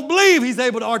and you don't believe He's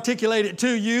able to articulate it to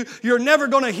you, you're never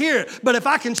going to hear it. But if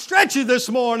I can stretch you this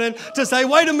morning to say,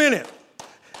 wait a minute,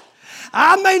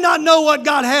 I may not know what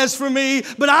God has for me,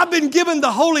 but I've been given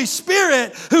the Holy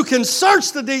Spirit who can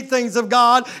search the deep things of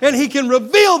God, and He can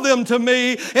reveal them to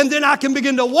me, and then I can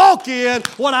begin to walk in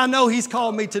what I know He's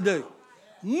called me to do.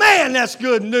 Man, that's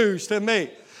good news to me.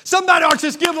 Somebody ought to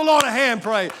just give the Lord a hand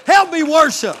praise. Help me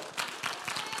worship.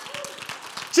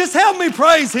 Just help me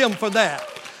praise Him for that.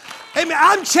 Amen.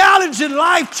 I'm challenging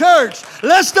Life Church.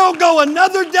 Let's don't go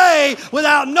another day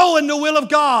without knowing the will of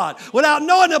God, without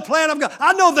knowing the plan of God.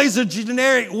 I know there's a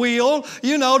generic will,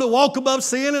 to walk above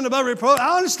sin and above reproach.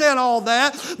 I understand all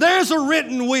that. There's a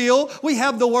written will. We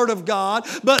have the Word of God.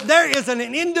 But there is an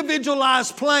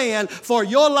individualized plan for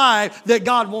your life that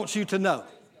God wants you to know.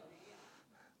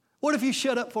 What if you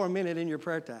shut up for a minute in your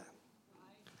prayer time?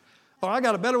 Or I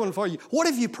got a better one for you. What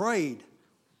if you prayed?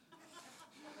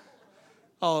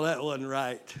 Oh, that wasn't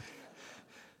right.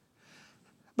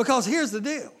 Because here's the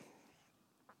deal.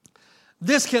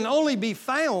 This can only be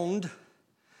found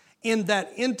in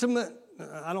that intimate,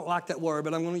 I don't like that word,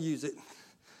 but I'm going to use it,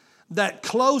 that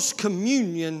close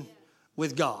communion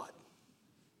with God.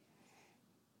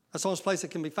 That's the only place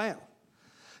it can be found.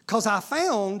 Because I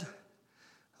found,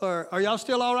 are y'all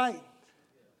still all right?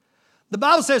 The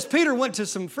Bible says Peter went to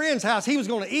some friend's house. He was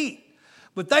going to eat.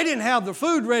 But they didn't have the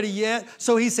food ready yet,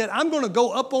 so he said, I'm going to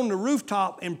go up on the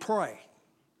rooftop and pray.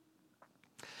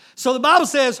 So the Bible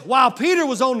says, while Peter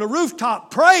was on the rooftop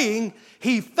praying,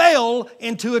 he fell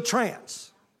into a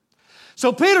trance.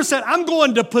 So Peter said, I'm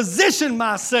going to position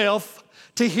myself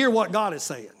to hear what God is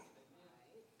saying.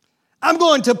 I'm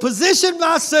going to position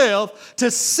myself to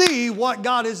see what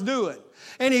God is doing.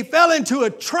 And he fell into a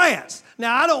trance.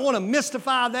 Now, I don't want to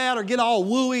mystify that or get all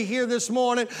wooey here this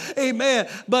morning. Amen.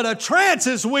 But a trance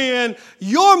is when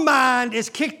your mind is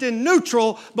kicked in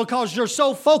neutral because you're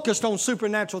so focused on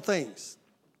supernatural things.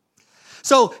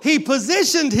 So he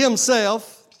positioned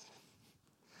himself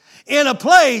in a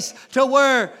place to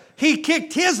where he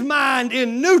kicked his mind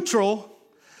in neutral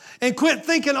and quit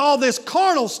thinking all this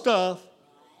carnal stuff.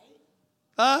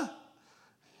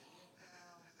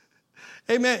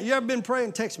 Amen. You ever been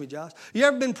praying? Text me, Josh. You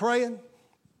ever been praying?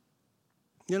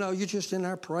 You're just in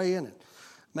there praying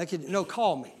and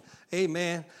call me.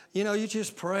 Amen. You're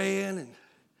just praying and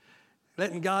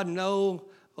letting God know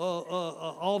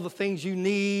all the things you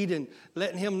need and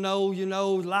letting Him know,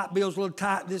 light bill's a little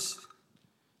tight.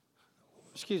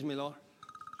 Excuse me, Lord.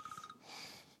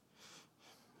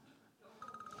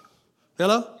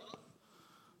 Hello?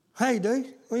 Hey, dude,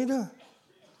 what are you doing?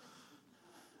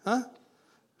 Huh?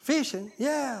 Fishing?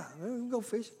 Yeah, we'll go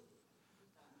fishing.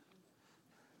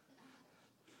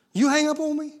 You hang up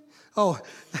on me? Oh,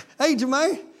 hey,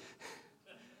 Jermaine.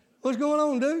 What's going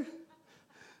on, dude?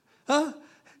 Huh?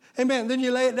 Amen. Then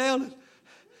you lay it down and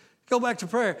go back to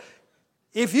prayer.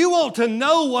 If you want to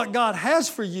know what God has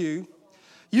for you,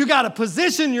 you got to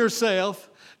position yourself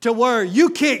to where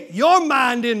you kick your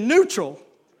mind in neutral.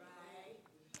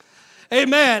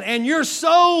 Amen. And you're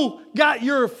so got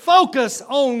your focus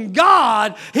on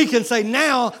God, He can say,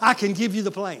 now I can give you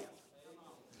the plan.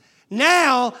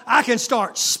 Now I can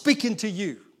start speaking to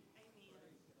you.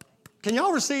 Can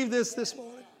y'all receive this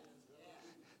morning?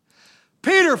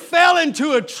 Peter fell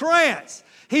into a trance.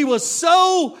 He was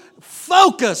so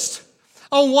focused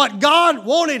on what God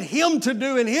wanted him to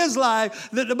do in his life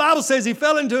that the Bible says he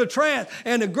fell into a trance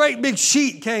and a great big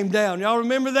sheet came down. Y'all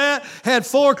remember that? Had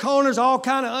four corners, all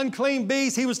kind of unclean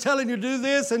beasts. He was telling you do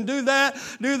this and do that,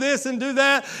 do this and do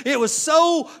that. It was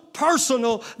so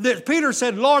personal that Peter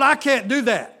said, Lord, I can't do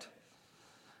that.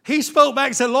 He spoke back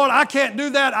and said, Lord, I can't do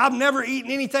that. I've never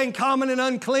eaten anything common and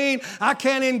unclean. I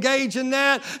can't engage in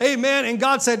that. Amen. And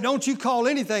God said, don't you call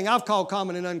anything I've called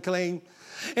common and unclean.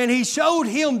 And He showed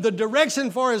him the direction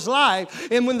for his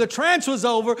life. And when the trance was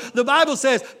over, the Bible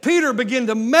says Peter began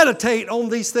to meditate on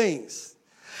these things.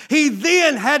 He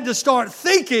then had to start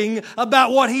thinking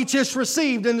about what he just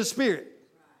received in the Spirit.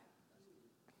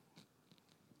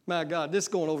 My God, this is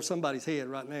going over somebody's head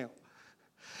right now.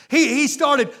 He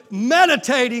started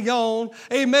meditating on,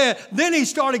 amen. Then he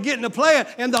started getting a plan,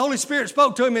 and the Holy Spirit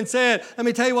spoke to him and said, let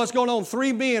me tell you what's going on.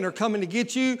 3 men are coming to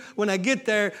get you. When I get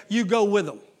there, you go with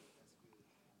them.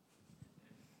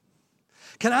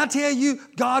 Can I tell you,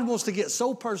 God wants to get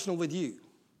so personal with you.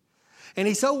 And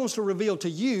He so wants to reveal to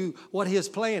you what His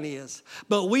plan is.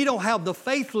 But we don't have the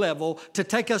faith level to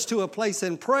take us to a place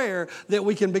in prayer that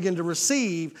we can begin to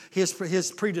receive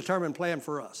His predetermined plan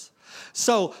for us.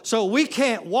 So we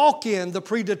can't walk in the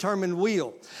predetermined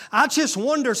will. I just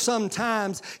wonder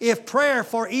sometimes if prayer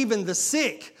for even the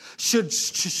sick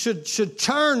should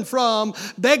turn from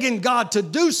begging God to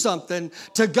do something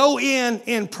to go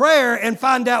in prayer and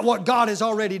find out what God has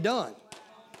already done.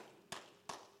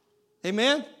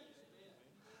 Amen?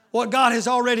 What God has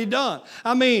already done.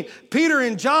 I mean, Peter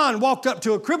and John walked up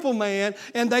to a crippled man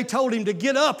and they told him to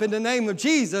get up in the name of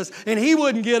Jesus, and he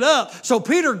wouldn't get up. So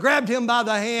Peter grabbed him by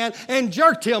the hand and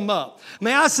jerked him up.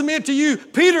 May I submit to you,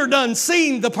 Peter done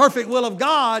seen the perfect will of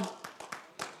God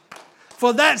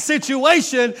for that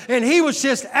situation, and he was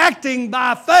just acting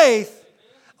by faith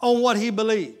on what he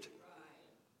believed.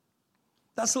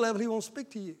 That's the level He wants to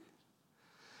speak to you.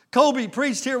 Colby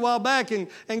preached here a while back and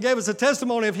gave us a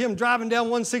testimony of him driving down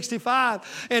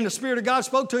 165, and the Spirit of God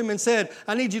spoke to him and said,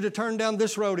 I need you to turn down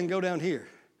this road and go down here.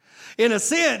 In a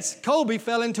sense, Colby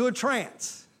fell into a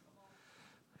trance.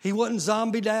 He wasn't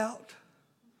zombied out.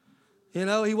 You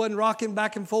know, he wasn't rocking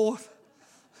back and forth.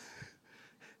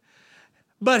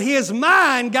 But his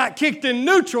mind got kicked in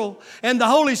neutral, and the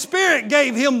Holy Spirit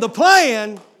gave him the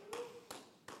plan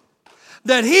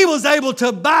that he was able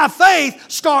to, by faith,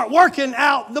 start working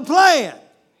out the plan.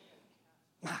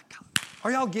 My God,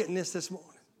 are y'all getting this morning?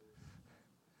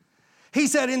 He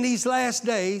said in these last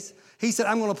days, He said,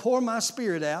 I'm going to pour my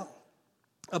Spirit out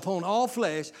upon all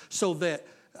flesh so that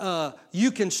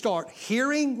you can start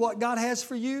hearing what God has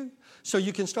for you, so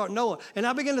you can start knowing. And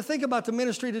I began to think about the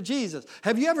ministry to Jesus.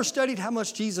 Have you ever studied how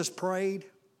much Jesus prayed?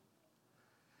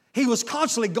 He was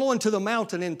constantly going to the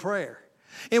mountain in prayer.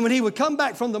 And when He would come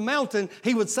back from the mountain,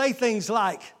 He would say things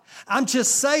like, I'm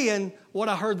just saying what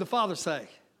I heard the Father say.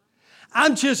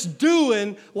 I'm just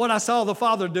doing what I saw the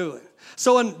Father doing.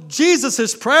 So in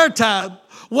Jesus' prayer time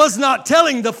was not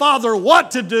telling the Father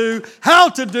what to do, how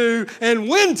to do, and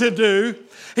when to do.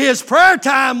 His prayer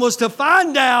time was to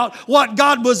find out what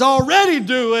God was already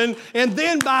doing and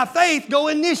then by faith go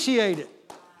initiate it.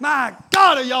 My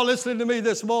God, are y'all listening to me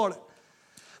this morning?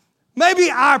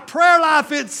 Maybe our prayer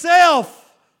life itself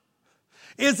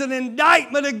is an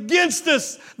indictment against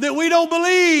us that we don't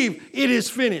believe it is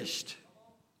finished.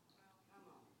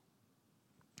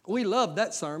 We love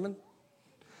that sermon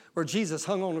where Jesus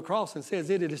hung on the cross and says,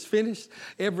 it is finished.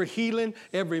 Every healing,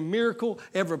 every miracle,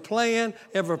 every plan,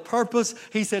 every purpose,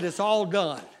 He said it's all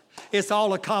done. It's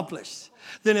all accomplished.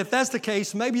 Then if that's the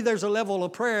case, maybe there's a level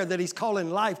of prayer that He's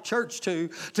calling Life Church to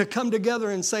come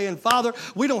together and saying, Father,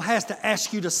 we don't have to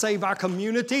ask You to save our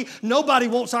community. Nobody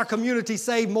wants our community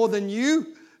saved more than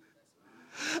You.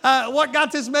 What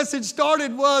got this message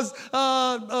started was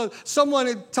someone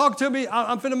had talked to me,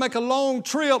 I'm going to make a long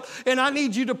trip and I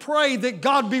need you to pray that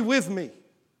God be with me.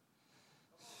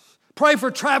 Pray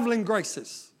for traveling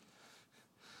graces.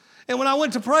 And when I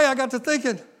went to pray, I got to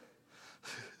thinking,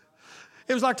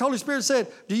 it was like the Holy Spirit said,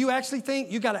 do you actually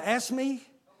think you got to ask me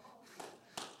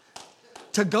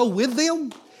to go with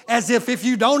them? As if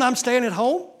you don't, I'm staying at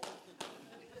home?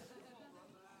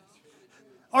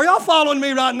 Are y'all following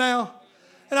me right now?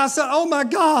 And I said, oh my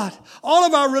God, all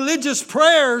of our religious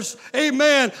prayers,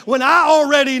 amen, when I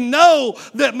already know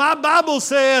that my Bible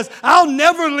says, I'll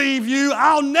never leave you,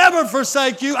 I'll never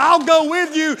forsake you, I'll go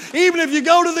with you, even if you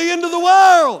go to the end of the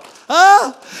world.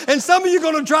 Huh? And some of you are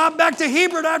going to drive back to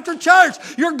Hebron after church.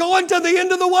 You're going to the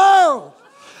end of the world.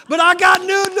 But I got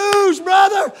new news,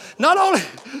 brother. Not only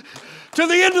to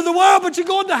the end of the world, but you're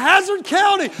going to Hazard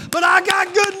County. But I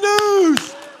got good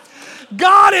news.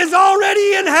 God is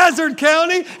already in Hazard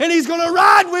County, and He's going to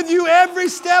ride with you every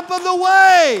step of the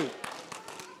way.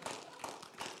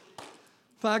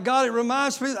 My God, it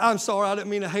reminds me, I'm sorry, I didn't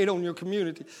mean to hate on your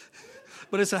community,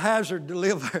 but it's a hazard to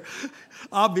live there,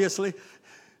 obviously.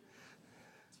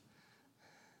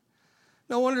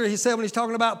 No wonder He said when He's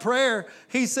talking about prayer,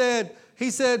 He said,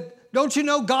 don't you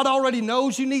know God already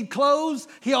knows you need clothes?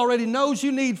 He already knows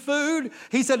you need food.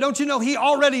 He said, don't you know He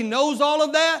already knows all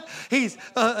of that?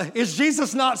 Is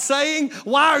Jesus not saying,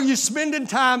 why are you spending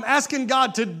time asking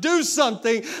God to do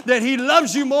something that He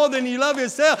loves you more than you love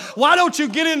yourself? Why don't you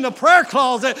get in the prayer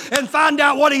closet and find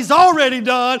out what He's already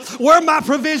done, where my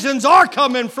provisions are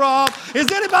coming from? Is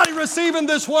anybody receiving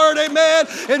this word? Amen.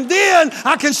 And then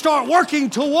I can start working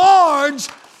towards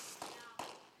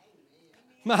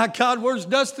My God, where's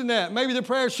Dustin at? Maybe the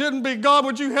prayer shouldn't be, God,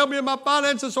 would you help me in my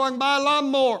finances so I can buy a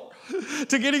lawnmower?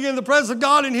 To getting in the presence of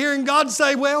God and hearing God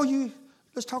say, well,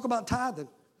 let's talk about tithing.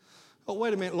 Oh,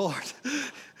 wait a minute, Lord. Wait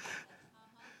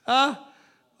a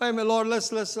minute, Lord,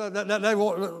 that ain't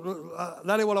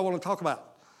what I want to talk about.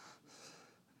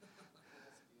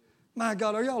 My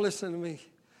God, are y'all listening to me?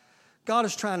 God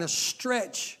is trying to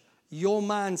stretch your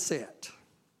mindset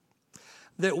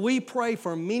that we pray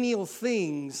for menial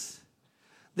things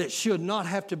that should not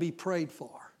have to be prayed for.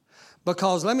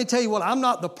 Because let me tell you what, I'm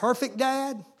not the perfect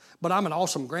dad, but I'm an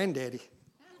awesome granddaddy.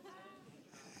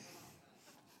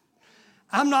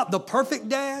 I'm not the perfect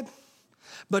dad,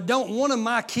 but don't one of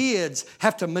my kids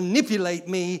have to manipulate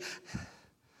me.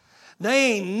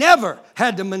 They ain't never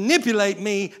had to manipulate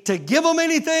me to give them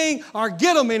anything or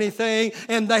get them anything,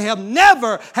 and they have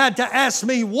never had to ask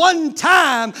me one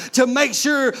time to make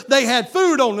sure they had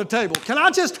food on the table. Can I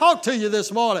just talk to you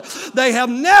this morning? They have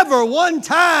never one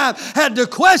time had to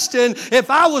question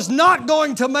if I was not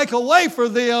going to make a way for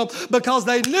them, because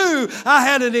they knew I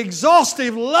had an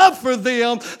exhaustive love for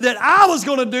them that I was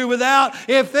going to do without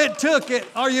if it took it.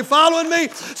 Are you following me?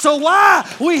 So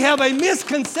why we have a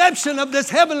misconception of this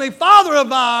Heavenly Father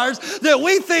of ours that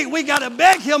we think we got to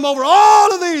beg Him over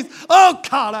all of these, oh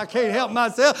God, I can't help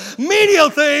myself, menial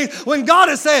things, when God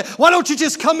has said, why don't you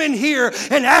just come in here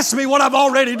and ask me what I've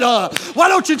already done? Why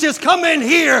don't you just come in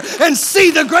here and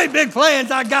see the great big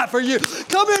plans I got for you?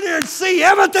 Come in here and see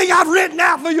everything I've written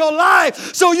out for your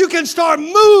life so you can start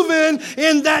moving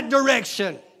in that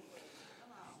direction.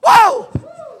 Whoa!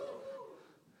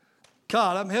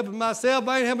 God, I'm helping myself.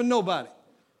 I ain't helping nobody.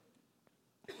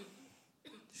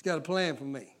 He's got a plan for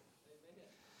me.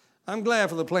 I'm glad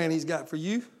for the plan He's got for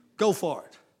you. Go for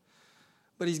it.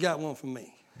 But He's got one for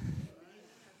me.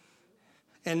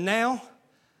 And now,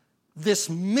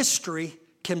 this mystery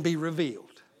can be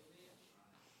revealed.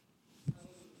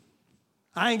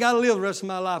 I ain't got to live the rest of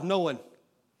my life knowing,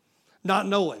 not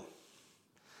knowing.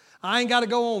 I ain't got to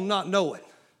go on not knowing.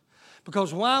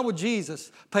 Because why would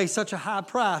Jesus pay such a high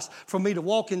price for me to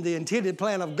walk in the intended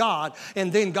plan of God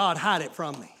and then God hide it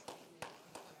from me?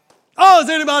 Oh, is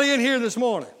anybody in here this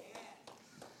morning?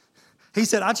 He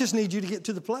said, I just need you to get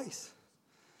to the place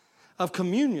of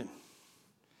communion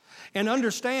and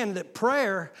understand that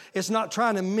prayer is not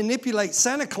trying to manipulate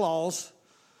Santa Claus.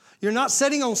 You're not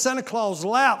sitting on Santa Claus'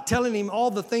 lap telling him all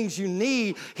the things you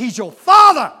need. He's your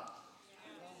Father.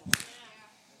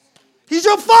 He's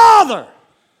your Father.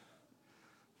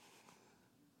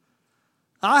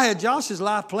 I had Josh's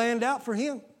life planned out for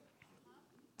him.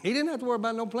 He didn't have to worry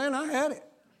about no plan. I had it.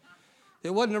 It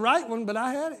wasn't the right one, but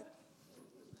I had it.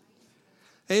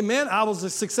 Amen. I was a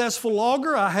successful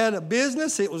logger. I had a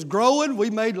business. It was growing.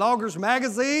 We made Loggers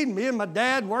Magazine. Me and my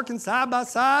dad working side by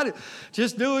side,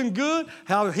 just doing good.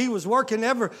 How he was working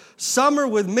every summer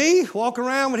with me, walking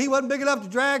around when he wasn't big enough to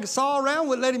drag a saw around.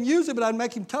 Wouldn't let him use it, but I'd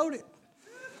make him tote it.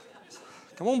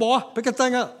 Come on, boy. Pick that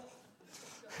thing up.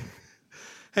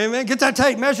 Amen. Get that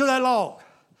tape. Measure that log.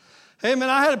 Amen.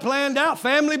 I had it planned out.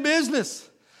 Family business.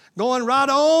 Going right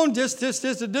on, just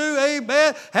to do,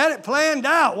 amen. Had it planned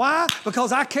out. Why?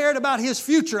 Because I cared about his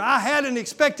future. I had an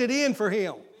expected end for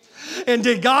him. And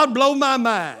did God blow my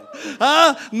mind?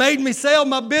 Made me sell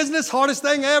my business, hardest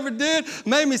thing I ever did.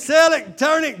 Made me sell it,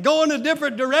 turn it, go in a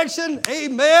different direction.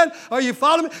 Amen. Are you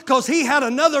following me? Because He had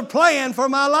another plan for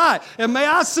my life. And may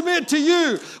I submit to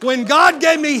you, when God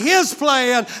gave me His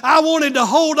plan, I wanted to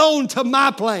hold on to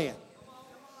my plan.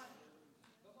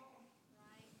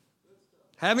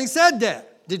 Having said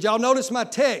that, did y'all notice my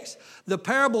text? The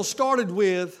parable started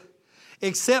with,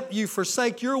 except you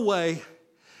forsake your way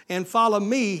and follow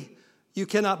me, you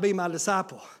cannot be my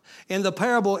disciple. And the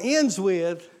parable ends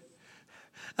with,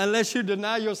 unless you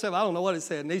deny yourself. I don't know what it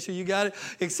said. Nisha, you got it?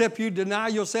 Except you deny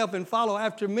yourself and follow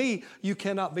after me, you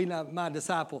cannot be my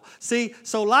disciple. See,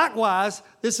 so likewise,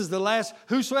 this is the last,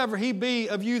 whosoever he be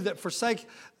of you that forsaketh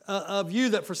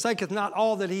not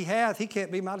all that he hath, he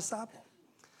can't be my disciple.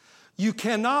 You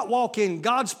cannot walk in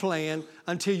God's plan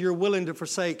until you're willing to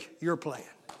forsake your plan.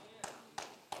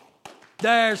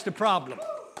 There's the problem.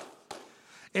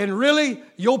 And really,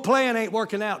 your plan ain't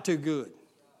working out too good.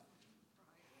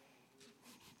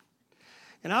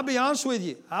 And I'll be honest with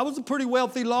you, I was a pretty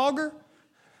wealthy logger,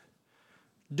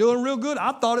 doing real good.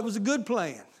 I thought it was a good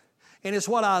plan. And it's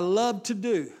what I love to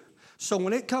do. So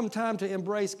when it come time to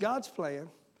embrace God's plan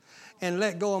and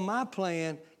let go of my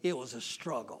plan, it was a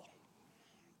struggle.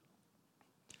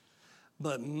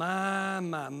 But my.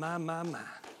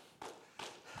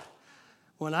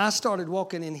 When I started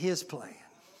walking in His plan,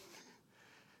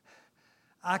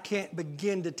 I can't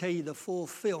begin to tell you the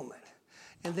fulfillment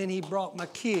And then he brought my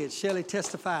kids. Shelley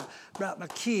testified, brought my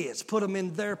kids, put them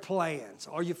in their plans.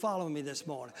 Are you following me this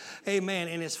morning? Amen.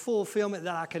 And it's fulfillment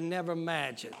that I can never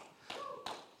imagine.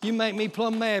 You make me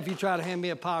plumb mad if you try to hand me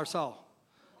a power saw.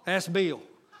 Ask Bill.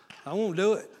 I won't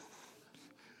do it.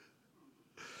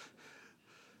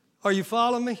 Are you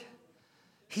following me?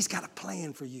 He's got a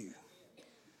plan for you.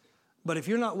 But if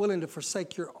you're not willing to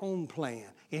forsake your own plan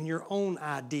and your own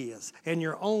ideas and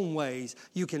your own ways,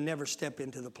 you can never step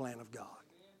into the plan of God.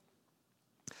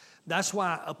 That's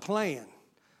why a plan,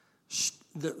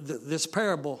 this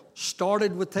parable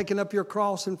started with taking up your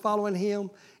cross and following Him,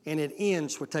 and it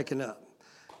ends with taking up.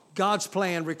 God's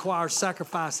plan requires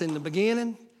sacrifice in the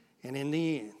beginning and in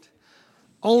the end.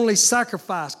 Only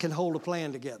sacrifice can hold a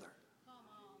plan together.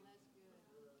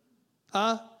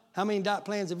 Huh? How many diet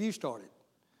plans have you started?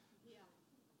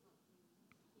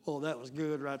 Oh, that was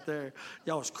good right there.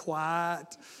 Y'all was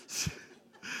quiet.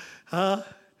 Huh?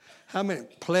 How many?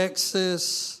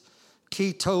 Plexus,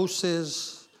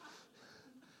 ketosis.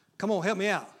 Come on, help me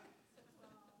out.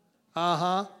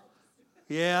 Uh-huh.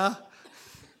 Yeah.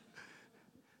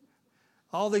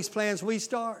 All these plans we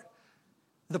start,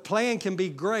 the plan can be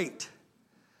great,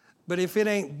 but if it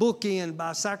ain't bookended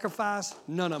by sacrifice,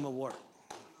 none of them will work.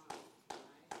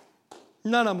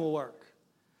 None of them will work.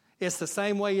 It's the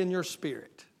same way in your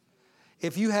spirit.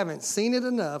 If you haven't seen it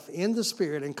enough in the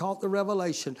spirit and caught the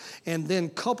revelation and then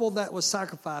couple that with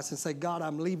sacrifice and say, God,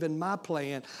 I'm leaving my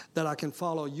plan that I can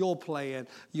follow your plan,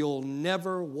 you'll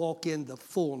never walk in the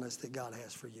fullness that God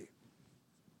has for you.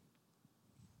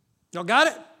 Y'all got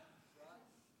it?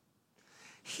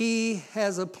 He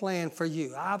has a plan for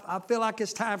you. I feel like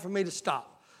it's time for me to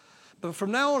stop. But from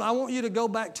now on, I want you to go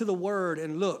back to the Word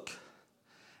and look.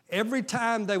 Every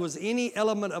time there was any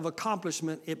element of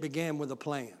accomplishment, it began with a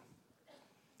plan.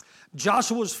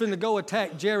 Joshua was finna go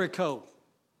attack Jericho.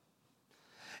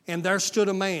 And there stood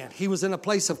a man. He was in a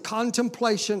place of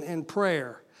contemplation and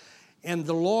prayer. And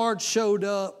the Lord showed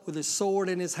up with his sword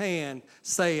in his hand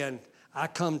saying, I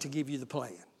come to give you the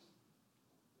plan.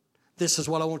 This is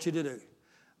what I want you to do.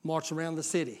 March around the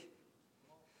city.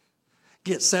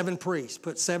 Get 7 priests.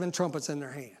 Put 7 trumpets in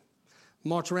their hand.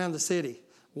 March around the city.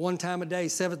 1 time a day,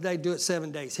 7th day, do it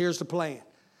 7 days. Here's the plan.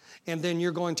 And then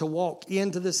you're going to walk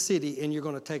into the city and you're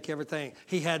going to take everything.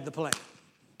 He had the plan.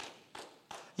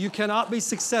 You cannot be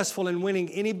successful in winning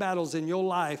any battles in your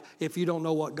life if you don't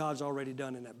know what God's already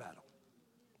done in that battle.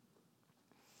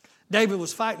 David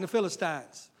was fighting the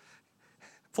Philistines.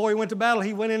 Before he went to battle,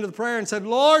 he went into the prayer and said,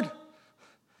 Lord,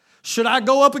 should I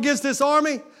go up against this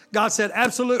army? God said,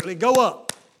 absolutely, go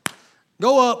up.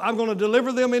 Go up. I'm going to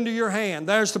deliver them into your hand.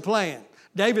 There's the plan.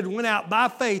 David went out by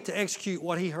faith to execute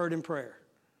what he heard in prayer.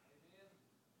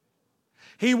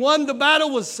 He won the battle,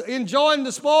 was enjoying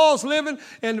the spoils, living,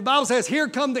 and the Bible says, here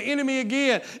come the enemy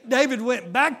again. David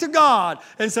went back to God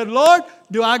and said, Lord,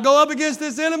 do I go up against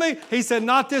this enemy? He said,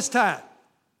 not this time.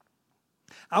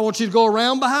 I want you to go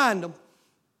around behind them.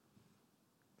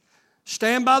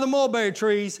 Stand by the mulberry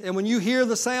trees, and when you hear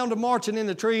the sound of marching in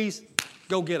the trees,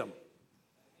 go get them.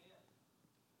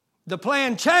 The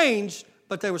plan changed,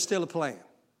 but there was still a plan.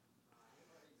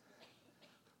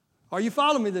 Are you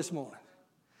following me this morning?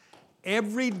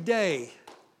 Every day,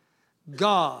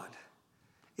 God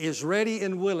is ready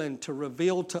and willing to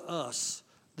reveal to us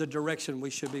the direction we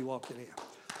should be walking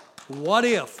in. What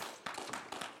if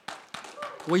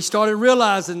we started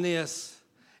realizing this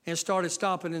and started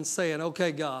stopping and saying,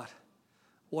 okay, God,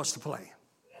 what's the plan?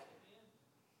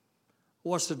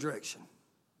 What's the direction?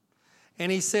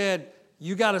 And he said,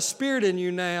 you got a spirit in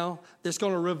you now that's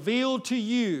going to reveal to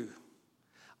you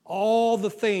all the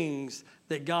things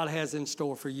that God has in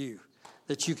store for you,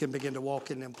 that you can begin to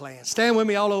walk in them plans. Stand with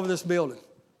me all over this building.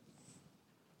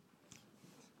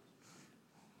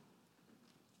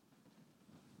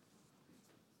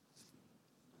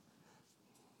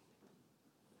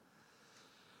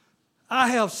 I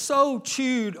have so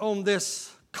chewed on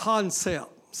this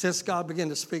concept since God began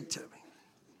to speak to me.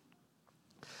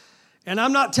 And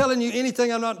I'm not telling you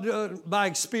anything I'm not doing by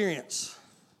experience.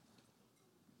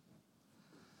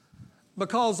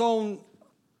 Because on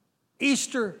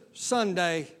Easter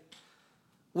Sunday,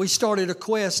 we started a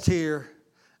quest here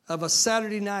of a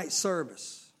Saturday night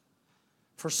service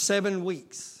for 7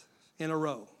 weeks in a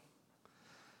row.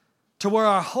 To where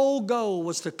our whole goal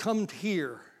was to come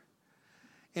here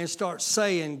and start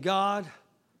saying, God,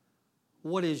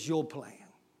 what is your plan?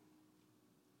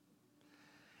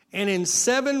 And in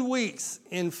 7 weeks,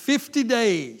 in 50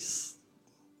 days,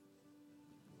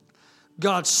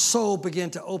 God so began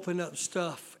to open up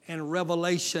stuff and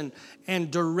revelation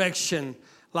and direction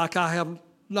like I have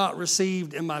not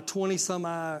received in my 20-some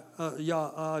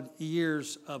odd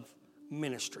years of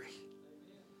ministry.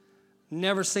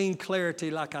 Never seen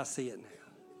clarity like I see it now.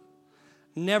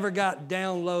 Never got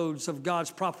downloads of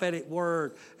God's prophetic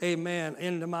word, amen,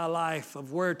 into my life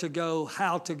of where to go,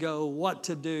 how to go, what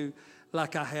to do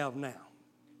like I have now.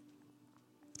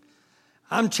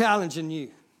 I'm challenging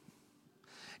you.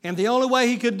 And the only way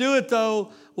he could do it,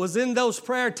 though, was in those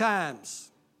prayer times.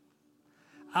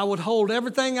 I would hold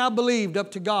everything I believed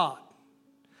up to God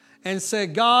and say,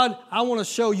 God, I want to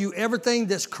show you everything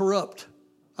that's corrupt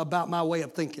about my way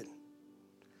of thinking.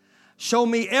 Show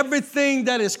me everything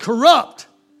that is corrupt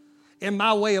in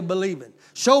my way of believing.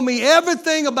 Show me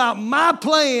everything about my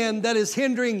plan that is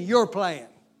hindering your plan.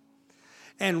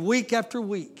 And week after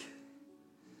week,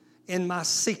 in my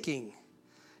seeking,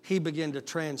 he began to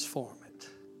transform it.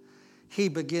 He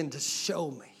began to show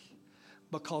me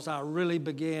because I really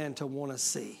began to want to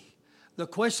see. The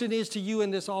question is to you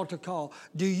in this altar call,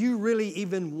 do you really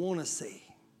even want to see?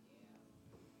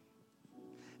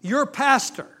 Your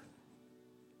pastor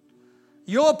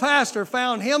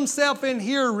found himself in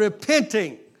here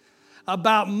repenting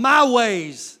about my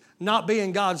ways not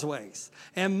being God's ways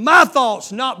and my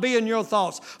thoughts not being your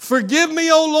thoughts. Forgive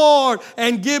me, O Lord,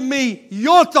 and give me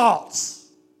your thoughts,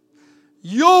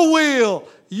 your will,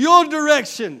 your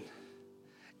direction.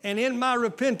 And in my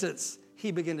repentance,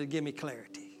 he began to give me clarity.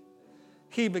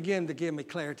 He began to give me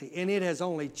clarity, and it has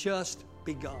only just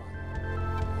begun.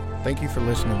 Thank you for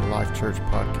listening to Life Church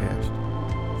Podcast.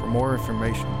 For more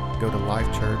information, go to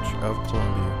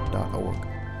lifechurchofcolumbia.org.